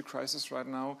 the energy crisis right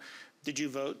now. Did you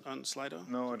vote on Slido?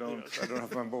 No, I don't. I don't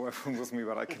have my mobile phone with me,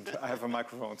 but I have a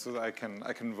microphone, so that I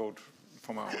can vote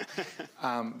for my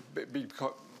own.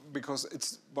 Because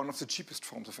it's one of the cheapest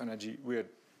forms of energy we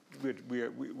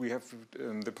have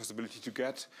the possibility to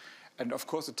get. And of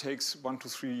course, it takes 1 to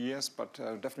 3 years, but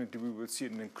definitely we will see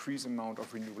an increased amount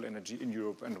of renewable energy in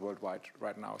Europe and worldwide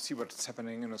right now. See what's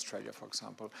happening in Australia, for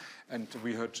example. And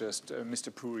we heard just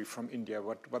Mr. Puri from India,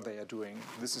 what they are doing.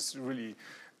 This is really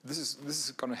this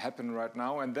is going to happen right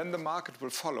now, and then the market will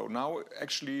follow. Now,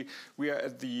 actually, we are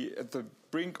at the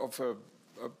brink of a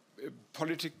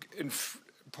politic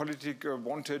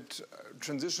wanted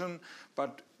transition,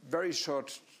 but very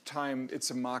short time it's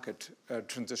a market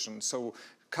transition. So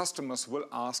customers will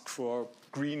ask for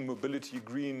green mobility,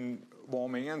 green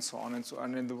warming, and so on and so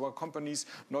on. And the companies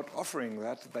not offering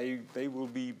that, they will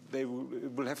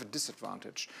have a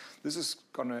disadvantage. This is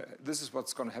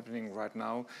what's going to happening right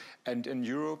now. And in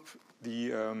Europe,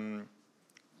 the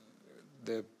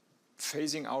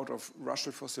phasing out of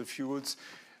Russian fossil fuels,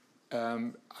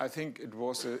 I think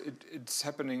it's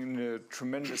happening in a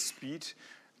tremendous speed.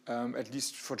 At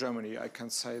least for Germany, I can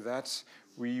say that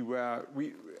we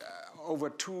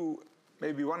over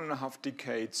maybe 1.5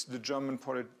 decades, the German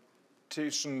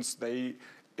politicians, they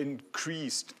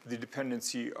increased the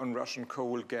dependency on Russian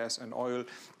coal, gas, and oil,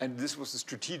 and this was a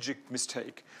strategic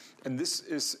mistake. And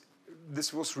this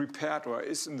was repaired, or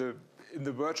is in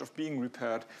the verge of being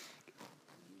repaired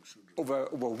over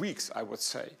weeks, I would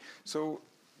say. So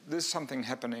there's something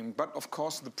happening. But of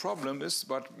course, the problem is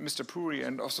what Mr. Puri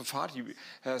and also Fatih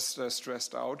has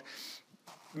stressed out,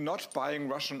 not buying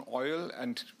Russian oil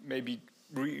and maybe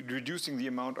reducing the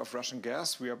amount of Russian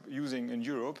gas we are using in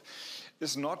Europe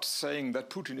is not saying that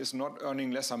Putin is not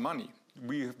earning lesser money.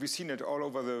 We've seen it all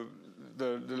over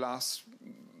the last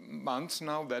months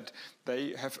now that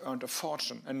they have earned a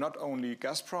fortune. And not only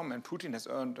Gazprom and Putin has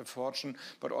earned a fortune,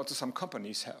 but also some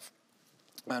companies have.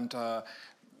 And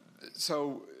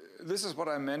so this is what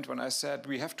I meant when I said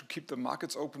we have to keep the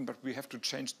markets open, but we have to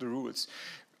change the rules.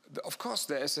 Of course,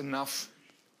 there is enough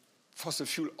fossil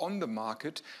fuel on the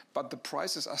market, but the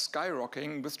prices are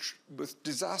skyrocketing with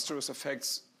disastrous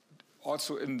effects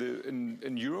also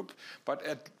in Europe, but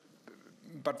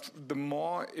the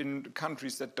more in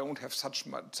countries that don't have such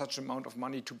amount of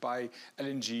money to buy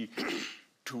LNG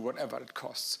to whatever it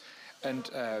costs. And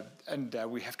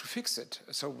we have to fix it.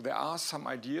 So there are some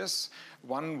ideas.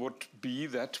 One would be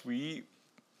that we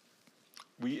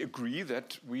agree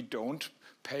that we don't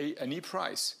pay any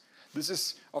price. This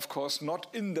is, of course, not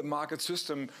in the market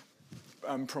system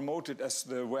promoted as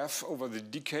the WEF over the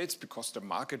decades, because the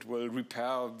market will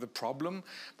repair the problem.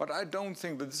 But I don't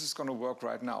think that this is going to work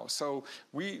right now. So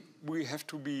we have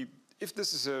to be, if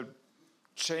this is a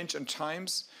change in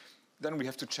times, then we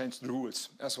have to change the rules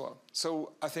as well.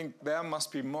 So I think there must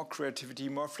be more creativity,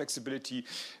 more flexibility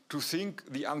to think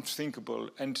the unthinkable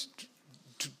and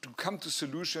to come to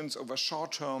solutions over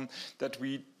short term, that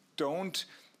we don't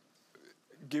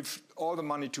give all the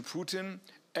money to Putin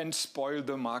and spoil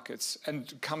the markets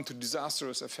and come to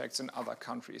disastrous effects in other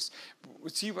countries. We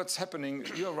see what's happening.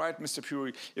 You're right, Mr.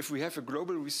 Puri. If we have a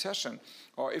global recession,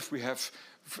 or if we have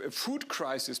a food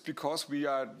crisis because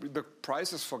the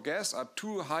prices for gas are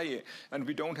too high and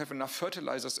we don't have enough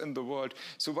fertilizers in the world,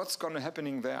 so what's going to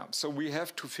happen there? So we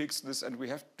have to fix this, and we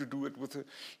have to do it with a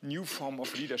new form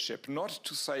of leadership. Not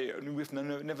to say we've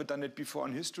never done it before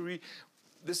in history.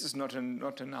 This is not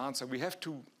an answer. We have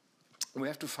to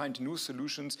find new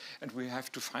solutions, and we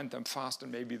have to find them fast.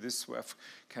 And maybe this WEF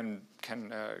can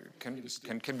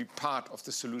be part of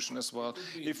the solution as well.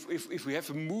 If we have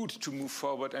a mood to move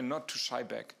forward and not to shy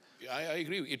back. I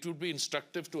agree. It would be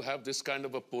instructive to have this kind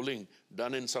of a polling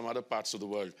done in some other parts of the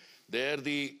world. There,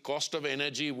 the cost of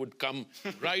energy would come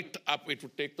right up. It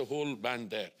would take the whole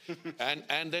band there,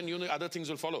 and then other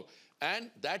things will follow.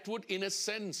 And that would, in a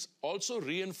sense, also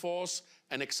reinforce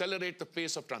and accelerate the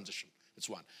pace of transition. It's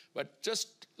one. But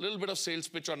just a little bit of sales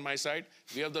pitch on my side.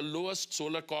 We have the lowest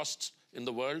solar costs in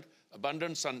the world,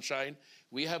 abundant sunshine.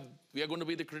 We are going to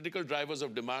be the critical drivers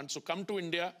of demand. So come to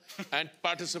India and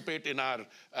participate in our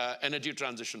energy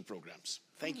transition programs.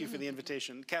 Thank you for the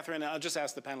invitation. Catherine, I'll just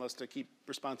ask the panelists to keep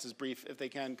responses brief if they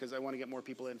can, because I want to get more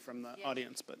people in from the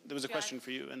audience. But there was a question for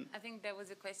you. And I think there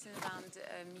was a question around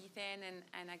methane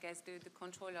and I guess the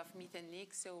control of methane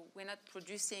leaks. So we're not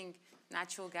producing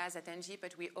natural gas at ENGIE,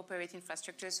 but we operate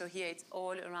infrastructure. So here it's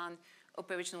all around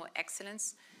operational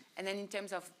excellence. And then in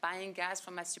terms of buying gas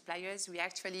from our suppliers, we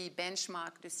actually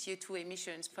benchmark the CO2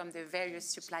 emissions from the various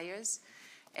suppliers.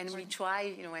 And we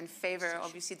try, and favor,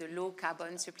 obviously, the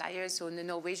low-carbon suppliers. So the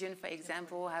Norwegian, for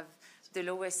example, have the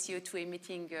lowest CO2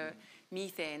 emitting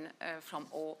methane from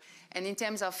all. And in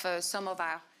terms of some of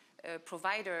our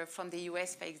providers from the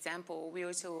US, for example, we're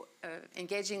also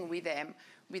engaging with them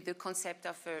with the concept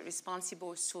of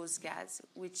responsible source gas,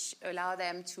 which allow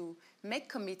them to make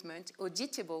commitment,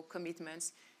 auditable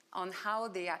commitments, on how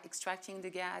they are extracting the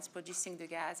gas, producing the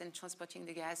gas, and transporting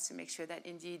the gas to make sure that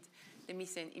indeed the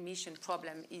methane emission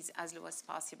problem is as low as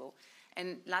possible.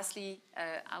 And lastly,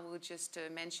 I will just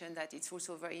mention that it's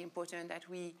also very important that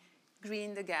we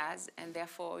green the gas and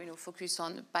therefore focus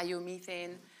on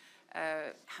biomethane,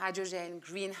 hydrogen,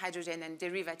 green hydrogen, and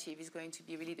derivative is going to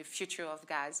be really the future of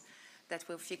gas that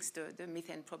will fix the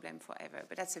methane problem forever.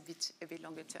 But that's a bit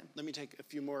longer term. Let me take a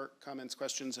few more comments,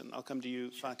 questions, and I'll come to you,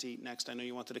 Fatih, next. I know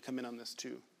you wanted to come in on this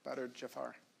too. Badr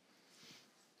Jafar.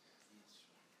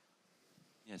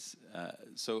 Yes,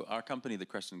 so our company, the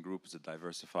Crescent Group, is a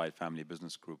diversified family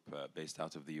business group based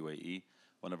out of the UAE.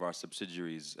 One of our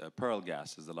subsidiaries, Pearl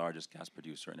Gas, is the largest gas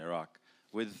producer in Iraq,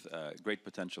 with great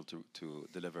potential to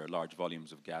deliver large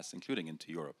volumes of gas, including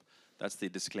into Europe. That's the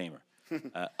disclaimer.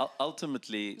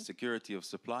 Ultimately, security of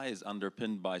supply is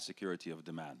underpinned by security of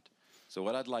demand. So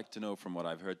what I'd like to know from what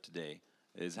I've heard today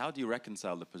is how do you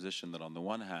reconcile the position that on the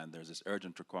one hand, there's this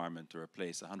urgent requirement to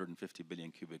replace 150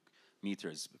 billion cubic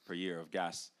meters per year of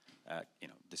gas,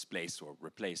 displace or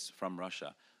replace from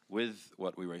Russia, with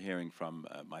what we were hearing from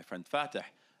my friend Fatih,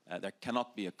 there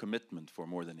cannot be a commitment for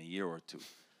more than a year or two.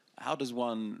 How does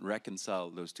one reconcile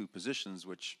those two positions,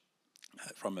 which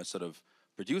from a sort of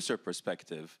producer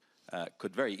perspective,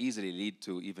 could very easily lead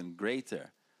to even greater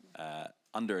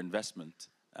underinvestment,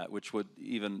 which would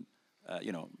even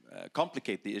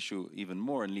complicate the issue even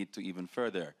more and lead to even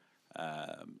further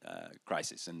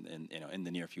crisis in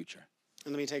the near future?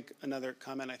 And let me take another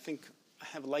comment. I think I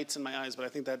have lights in my eyes, but I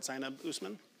think that's Zainab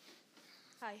Usman.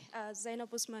 Hi,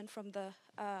 Zainab Usman from the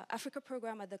Africa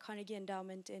program at the Carnegie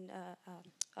Endowment in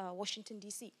Washington,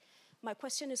 D.C. My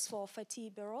question is for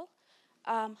Fatih Birol.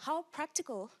 How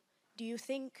practical do you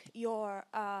think your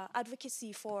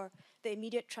advocacy for the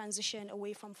immediate transition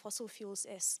away from fossil fuels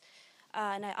is?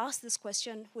 And I ask this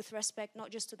question with respect not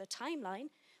just to the timeline,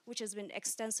 which has been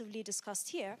extensively discussed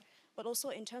here, but also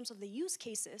in terms of the use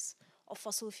cases of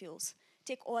fossil fuels.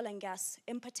 Take oil and gas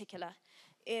in particular.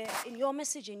 In your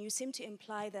messaging, you seem to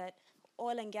imply that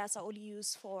oil and gas are only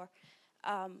used for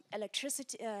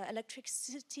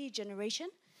electricity generation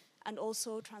and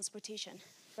also transportation.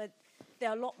 But there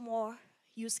are a lot more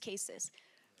use cases.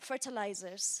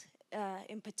 Fertilizers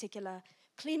in particular,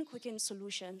 clean cooking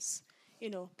solutions,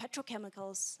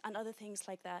 petrochemicals and other things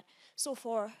like that. So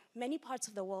for many parts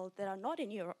of the world that are not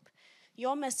in Europe,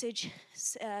 your message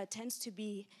tends to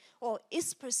be, or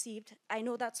is perceived, I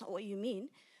know that's not what you mean,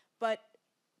 but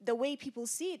the way people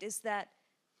see it is that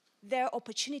their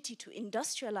opportunity to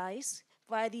industrialize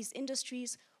via these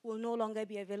industries will no longer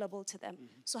be available to them.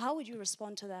 Mm-hmm. So how would you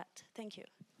respond to that? Thank you.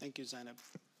 Thank you, Zainab.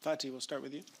 Fatih, we'll start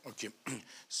with you. Okay.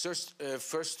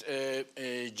 First,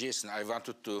 Jason, I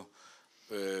wanted to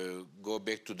go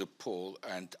back to the poll,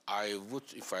 and I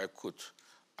would, if I could,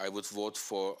 I would vote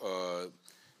for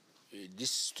this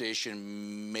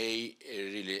situation may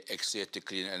really accelerate the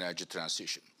clean energy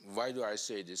transition. Why do I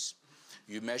say this?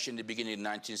 You mentioned in the beginning,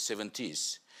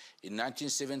 1970s. In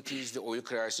 1970s, the oil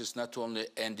crisis not only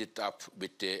ended up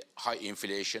with the high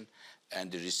inflation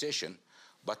and the recession,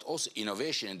 but also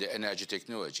innovation in the energy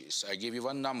technologies. I give you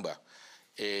one number.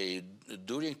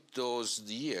 During those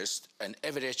years, an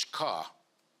average car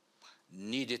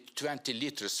needed 20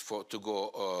 liters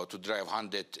to drive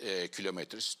 100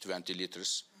 kilometers, 20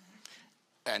 liters.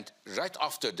 And right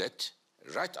after that,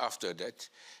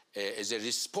 as a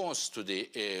response to the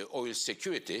oil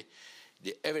security,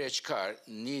 the average car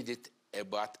needed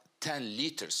about 10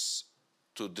 liters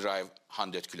to drive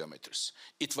 100 kilometers.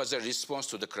 It was a response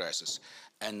to the crisis.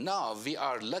 And now we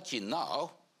are lucky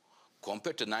now,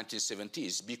 compared to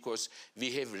 1970s, because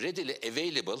we have readily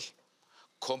available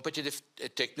competitive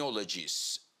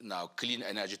technologies now, clean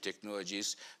energy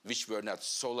technologies, which were not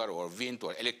solar or wind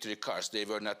or electric cars. They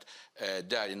were not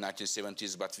there in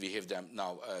 1970s, but we have them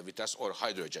now with us, or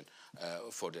hydrogen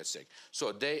for that sake.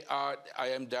 So I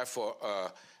am therefore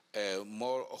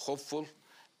more hopeful,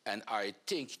 and I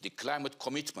think the climate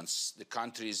commitments the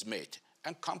countries made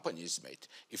and companies made,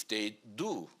 if they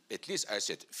do, at least I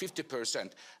said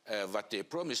 50% what they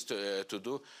promised to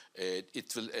do,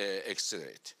 it will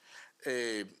accelerate.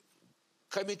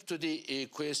 Coming to the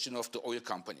question of the oil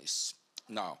companies.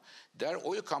 Now, there are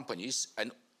oil companies,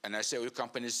 and I say oil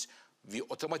companies, we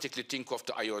automatically think of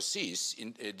the IOCs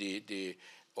in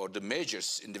or the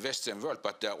majors in the Western world,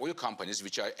 but there are oil companies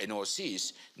which are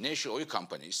NOCs, national oil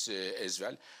companies as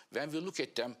well. When we look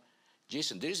at them,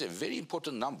 Jason, there is a very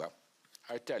important number,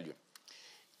 I tell you.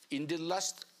 In the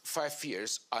last 5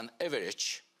 years, on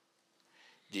average,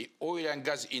 the oil and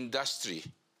gas industry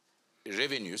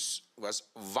revenues was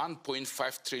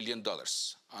 $1.5 trillion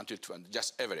until 20,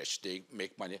 just average. They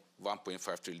make money,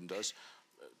 $1.5 trillion.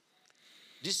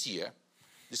 This year,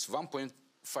 this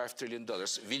 $1.5 trillion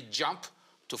will jump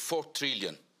to $4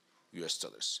 trillion US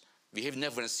dollars. We have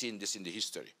never seen this in the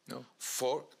history. No.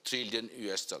 $4 trillion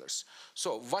US.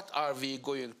 So what are we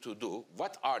going to do?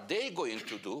 What are they going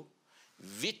to do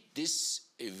with this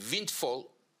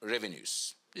windfall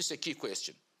revenues? This is a key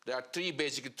question. There are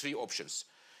basically three options.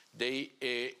 They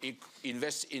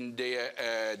invest in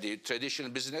the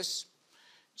traditional business.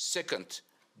 Second,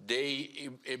 they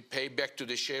pay back to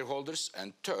the shareholders.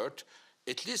 And third,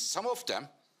 at least some of them,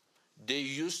 they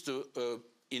used to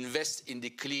invest in the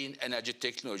clean energy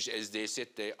technology, as they said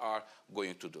they are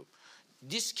going to do.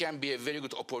 This can be a very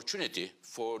good opportunity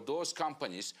for those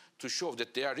companies to show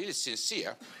that they are really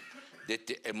sincere, that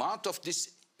the amount of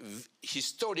this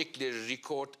historically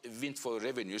record windfall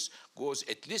revenues goes,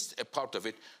 at least a part of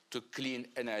it, to clean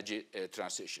energy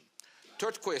transition.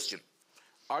 Third question,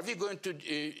 are we going to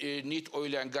need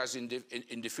oil and gas in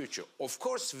the future? Of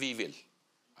course we will.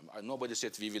 Nobody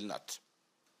said we will not.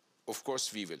 Of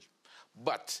course we will.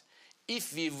 But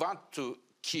if we want to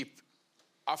keep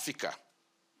Africa,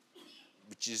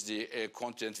 which is the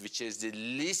continent which has the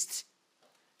least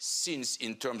sins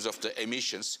in terms of the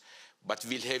emissions, but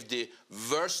will have the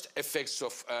worst effects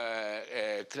of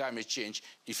climate change,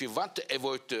 if we want to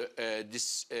avoid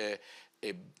this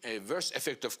worst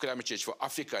effect of climate change for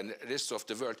Africa and the rest of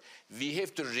the world, we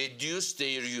have to reduce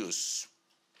their use,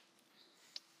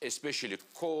 especially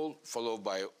coal, followed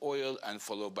by oil, and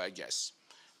followed by gas.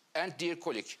 And dear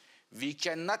colleague, we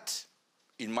cannot,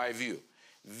 in my view,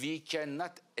 we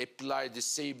cannot apply the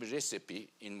same recipe,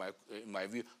 in my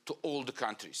view, to all the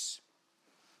countries.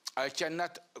 I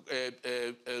cannot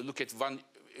look at one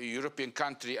European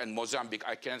country and Mozambique.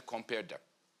 I cannot compare them.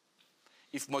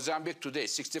 If Mozambique today,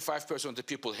 65% of the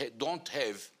people don't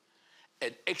have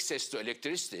an access to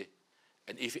electricity,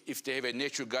 and if they have a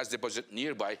natural gas deposit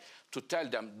nearby, to tell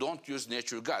them don't use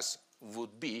natural gas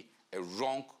would be a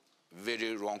wrong,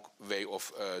 very wrong way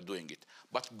of doing it.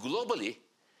 But globally,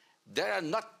 there are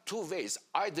not two ways.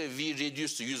 Either we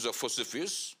reduce the use of fossil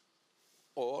fuels,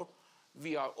 or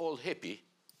we are all happy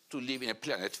to live in a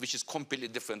planet which is completely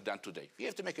different than today. We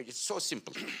have to make it, it's so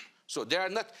simple. So there are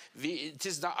not, it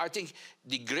is not, I think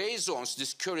the gray zones,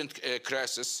 this current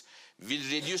crisis will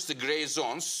reduce the gray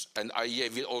zones, and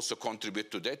IEA will also contribute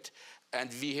to that. And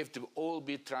we have to all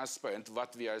be transparent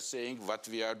what we are saying, what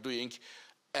we are doing,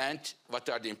 and what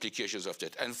are the implications of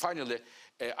that. And finally,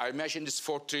 I mentioned this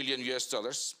 $4 trillion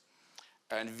US,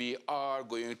 and we are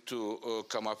going to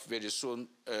come up very soon.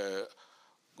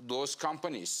 Those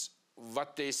companies,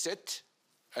 what they said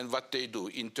and what they do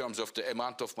in terms of the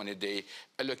amount of money they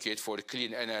allocate for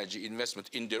clean energy investment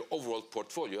in their overall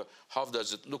portfolio, how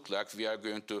does it look like? We are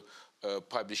going to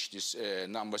publish these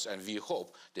numbers, and we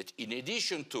hope that in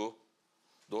addition to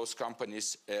those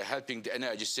companies helping the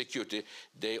energy security,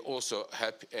 they also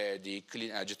help the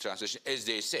clean energy transition, as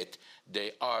they said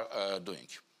they are doing.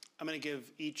 I'm going to give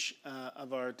each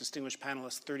of our distinguished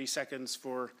panelists 30 seconds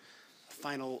for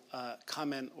final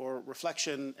comment or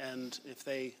reflection, and if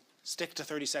they stick to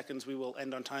 30 seconds, we will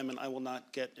end on time, and I will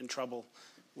not get in trouble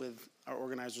with our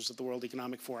organizers at the World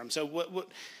Economic Forum. So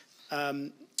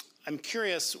I'm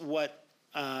curious what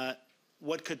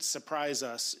could surprise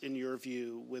us, in your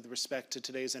view, with respect to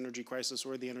today's energy crisis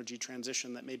or the energy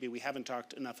transition that maybe we haven't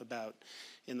talked enough about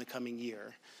in the coming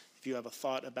year. If you have a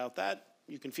thought about that,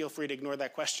 you can feel free to ignore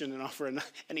that question and offer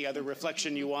any other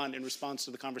reflection you want in response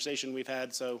to the conversation we've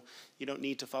had, so you don't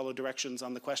need to follow directions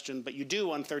on the question, but you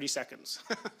do on 30 seconds.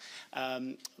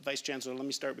 Vice Chancellor, let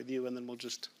me start with you, and then we'll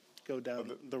just go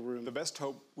down the room. The best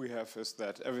hope we have is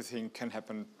that everything can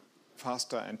happen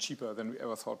faster and cheaper than we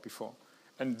ever thought before.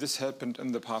 And this happened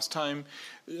in the past time.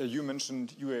 You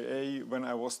mentioned UAE. When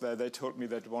I was there, they told me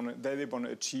that they want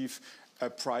to achieve a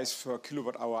price per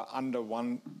kilowatt hour under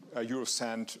 1 euro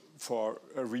cent for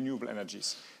renewable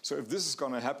energies. So if this is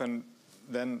going to happen,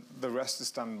 then the rest is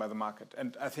done by the market.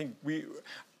 And I think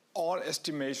all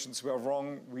estimations were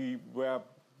wrong. We were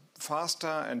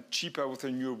faster and cheaper with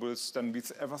renewables than we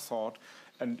ever thought.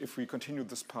 And if we continue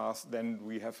this path, then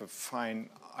we have a fine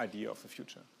idea of the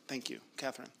future. Thank you.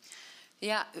 Catherine.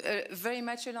 Yeah, very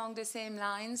much along the same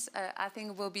lines. I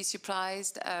think we'll be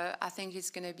surprised. I think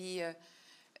it's going to be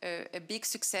a big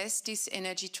success, this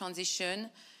energy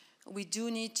transition. We do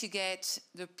need to get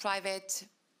the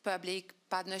private-public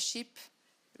partnership,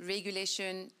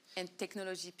 regulation, and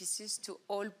technology pieces to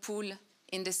all pull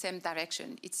in the same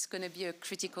direction. It's going to be a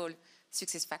critical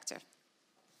success factor.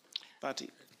 Fatih.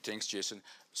 Thanks, Jason.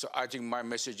 So I think my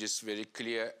message is very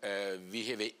clear. We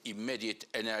have an immediate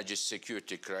energy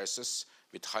security crisis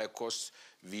with high costs.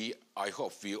 I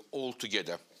hope we all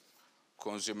together,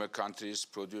 consumer countries,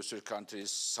 producer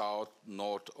countries, South,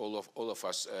 North, all of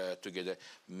us together,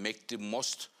 make the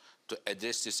most to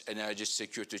address this energy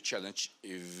security challenge,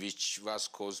 which was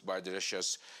caused by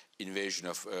Russia's invasion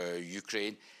of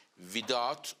Ukraine,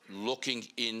 without locking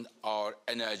in our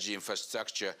energy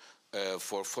infrastructure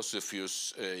for fossil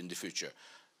fuels in the future.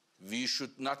 We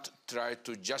should not try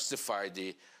to justify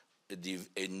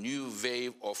a new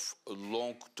wave of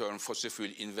long-term fossil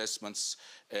fuel investments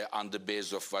on the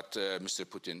base of what Mr.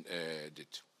 Putin did.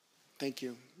 Thank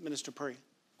you. Minister Puri.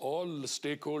 All the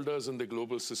stakeholders in the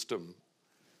global system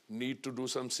need to do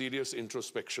some serious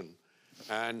introspection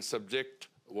and subject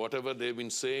whatever they've been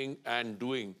saying and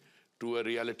doing to a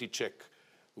reality check.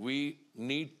 We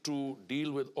need to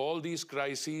deal with all these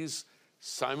crises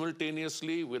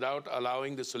simultaneously without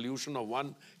allowing the solution of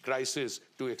one crisis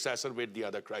to exacerbate the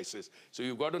other crisis. So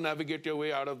you've got to navigate your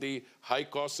way out of the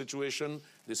high-cost situation.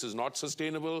 This is not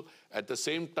sustainable. At the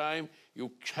same time,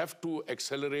 you have to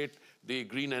accelerate the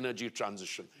green energy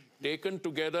transition. Taken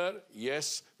together,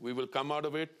 yes, we will come out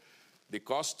of it. The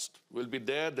costs will be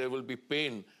there will be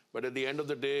pain, but at the end of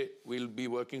the day, we'll be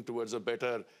working towards a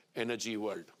better energy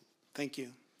world. Thank you.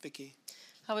 Vicky.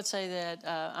 I would say that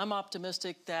I'm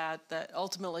optimistic that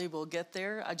ultimately we'll get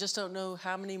there. I just don't know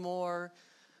how many more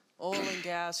oil and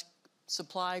gas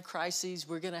supply crises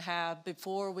we're going to have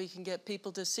before we can get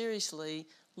people to seriously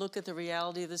look at the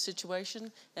reality of the situation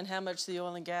and how much the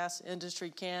oil and gas industry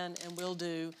can and will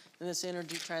do in this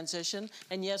energy transition.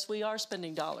 And yes, we are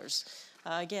spending dollars.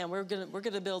 Again, we're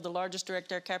going to build the largest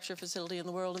direct air capture facility in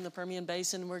the world in the Permian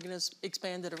Basin. We're going to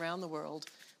expand it around the world.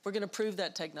 We're going to prove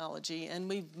that technology, and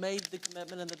we've made the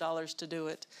commitment and the dollars to do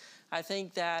it. I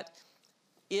think that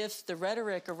if the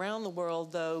rhetoric around the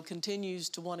world, though, continues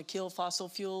to want to kill fossil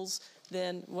fuels,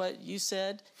 then what you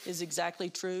said is exactly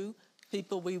true.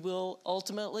 We will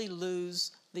ultimately lose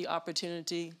the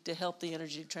opportunity to help the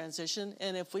energy transition.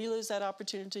 And if we lose that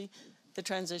opportunity, the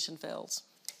transition fails.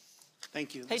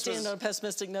 Thank you. Hate to end on a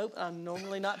pessimistic note. I'm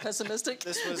normally not pessimistic.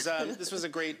 This was a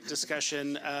great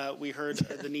discussion. We heard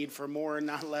the need for more,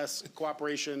 not less,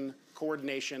 cooperation,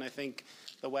 coordination. I think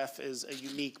the WEF is a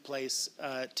unique place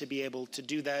to be able to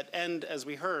do that. And as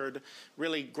we heard,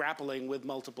 really grappling with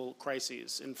multiple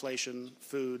crises: inflation,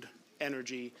 food,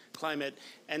 energy, climate,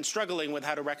 and struggling with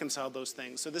how to reconcile those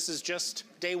things. So this is just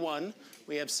day one.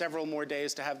 We have several more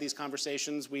days to have these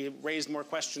conversations. We raised more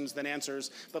questions than answers,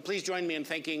 but please join me in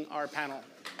thanking our panel.